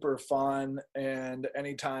was super fun. And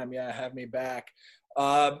anytime, have me back.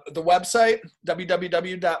 The website,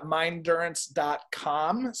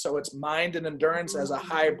 www.mindurance.com. So it's mind and endurance as a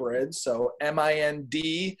hybrid. So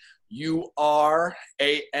MINDURANCE.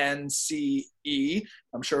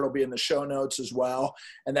 I'm sure it'll be in the show notes as well.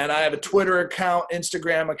 And then I have a Twitter account,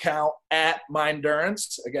 Instagram account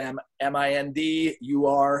 @Mindurance. Again, MINDURANCE.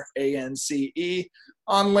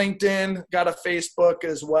 On LinkedIn, got a Facebook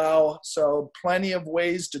as well. So plenty of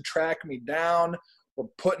ways to track me down. We're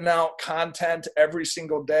putting out content every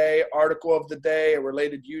single day, article of the day, a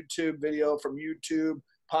related YouTube video from YouTube,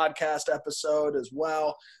 podcast episode as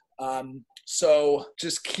well. So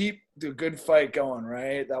just keep the good fight going,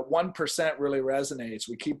 right? That 1% really resonates.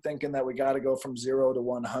 We keep thinking that we got to go from 0 to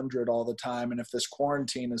 100 all the time. And if this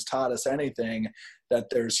quarantine has taught us anything, that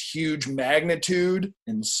there's huge magnitude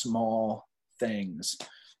in small things.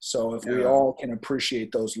 So if we all can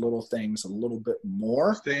appreciate those little things a little bit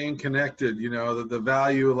more. Staying connected, the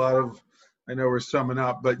value, I know we're summing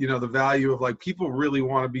up, but the value of people really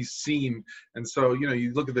want to be seen. And so,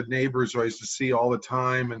 you look at the neighbors who I used to see all the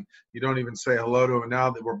time and you don't even say hello to them. And now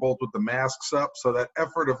that we're both with the masks up. So that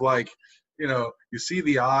effort of you see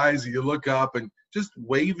the eyes, you look up and just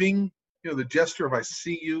waving, the gesture of I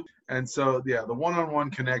see you. And so, the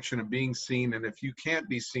one-on-one connection and being seen. And if you can't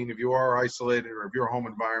be seen, if you are isolated or if your home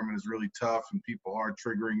environment is really tough and people are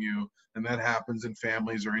triggering you, and that happens in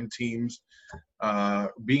families or in teams,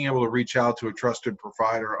 being able to reach out to a trusted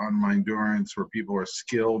provider on Mindurance where people are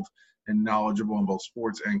skilled and knowledgeable in both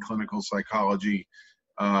sports and clinical psychology,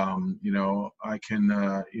 I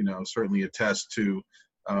can, certainly attest to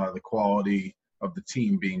the quality of the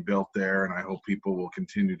team being built there, and I hope people will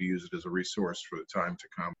continue to use it as a resource for the time to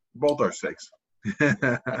come. Both our sakes.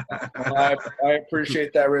 I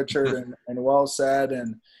appreciate that, Richard, and well said.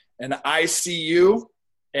 And I see you,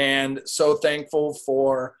 and so thankful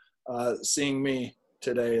for seeing me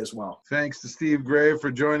today as well. Thanks to Steve Gray for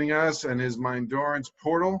joining us and his Mindurance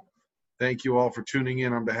portal. Thank you all for tuning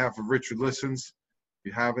in on behalf of Richard Listens. If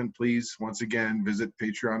you haven't, please, once again, visit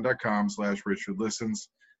patreon.com/Richard Listens.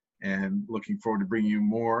 And looking forward to bringing you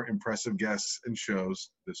more impressive guests and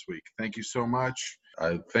shows this week. Thank you so much.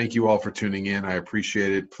 Thank you all for tuning in. I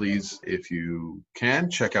appreciate it. Please, if you can,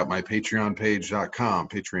 check out my Patreon page.com,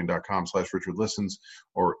 patreon.com/Richard Listens,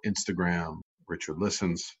 or Instagram, Richard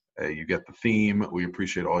Listens. You get the theme. We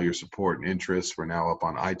appreciate all your support and interest. We're now up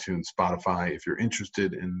on iTunes, Spotify. If you're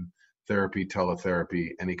interested in therapy,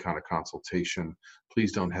 teletherapy, any kind of consultation,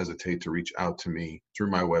 please don't hesitate to reach out to me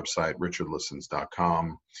through my website,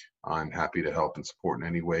 richardlistens.com. I'm happy to help and support in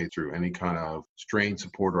any way through any kind of strain,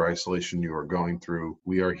 support, or isolation you are going through.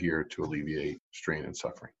 We are here to alleviate strain and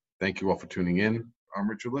suffering. Thank you all for tuning in. I'm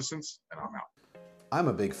Richard Listens, and I'm out. I'm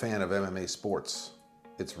a big fan of MMA sports.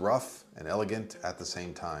 It's rough and elegant at the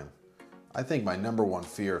same time. I think my number one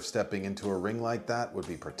fear of stepping into a ring like that would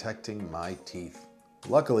be protecting my teeth.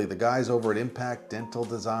 Luckily, the guys over at Impact Dental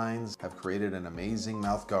Designs have created an amazing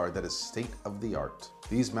mouthguard that is state-of-the-art.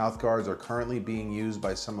 These mouthguards are currently being used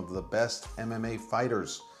by some of the best MMA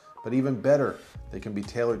fighters, but even better, they can be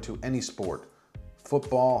tailored to any sport.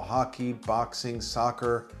 Football, hockey, boxing,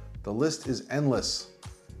 soccer, the list is endless.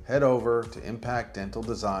 Head over to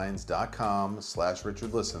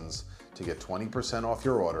impactdentaldesigns.com/RichardListens to get 20% off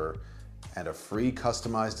your order and a free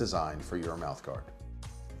customized design for your mouthguard.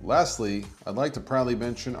 Lastly, I'd like to proudly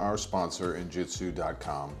mention our sponsor,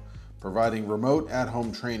 Injitsu.com, providing remote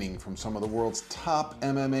at-home training from some of the world's top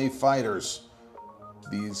MMA fighters.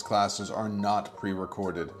 These classes are not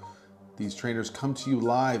pre-recorded. These trainers come to you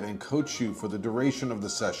live and coach you for the duration of the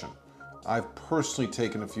session. I've personally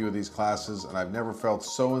taken a few of these classes and I've never felt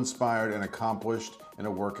so inspired and accomplished in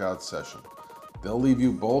a workout session. They'll leave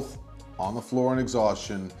you both on the floor in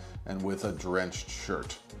exhaustion and with a drenched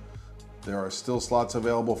shirt. There are still slots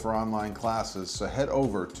available for online classes, so head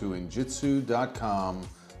over to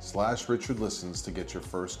injitsu.com/RichardListens to get your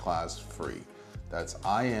first class free. That's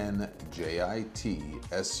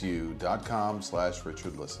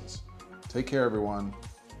INJITSU.com/RichardListens. Take care, everyone.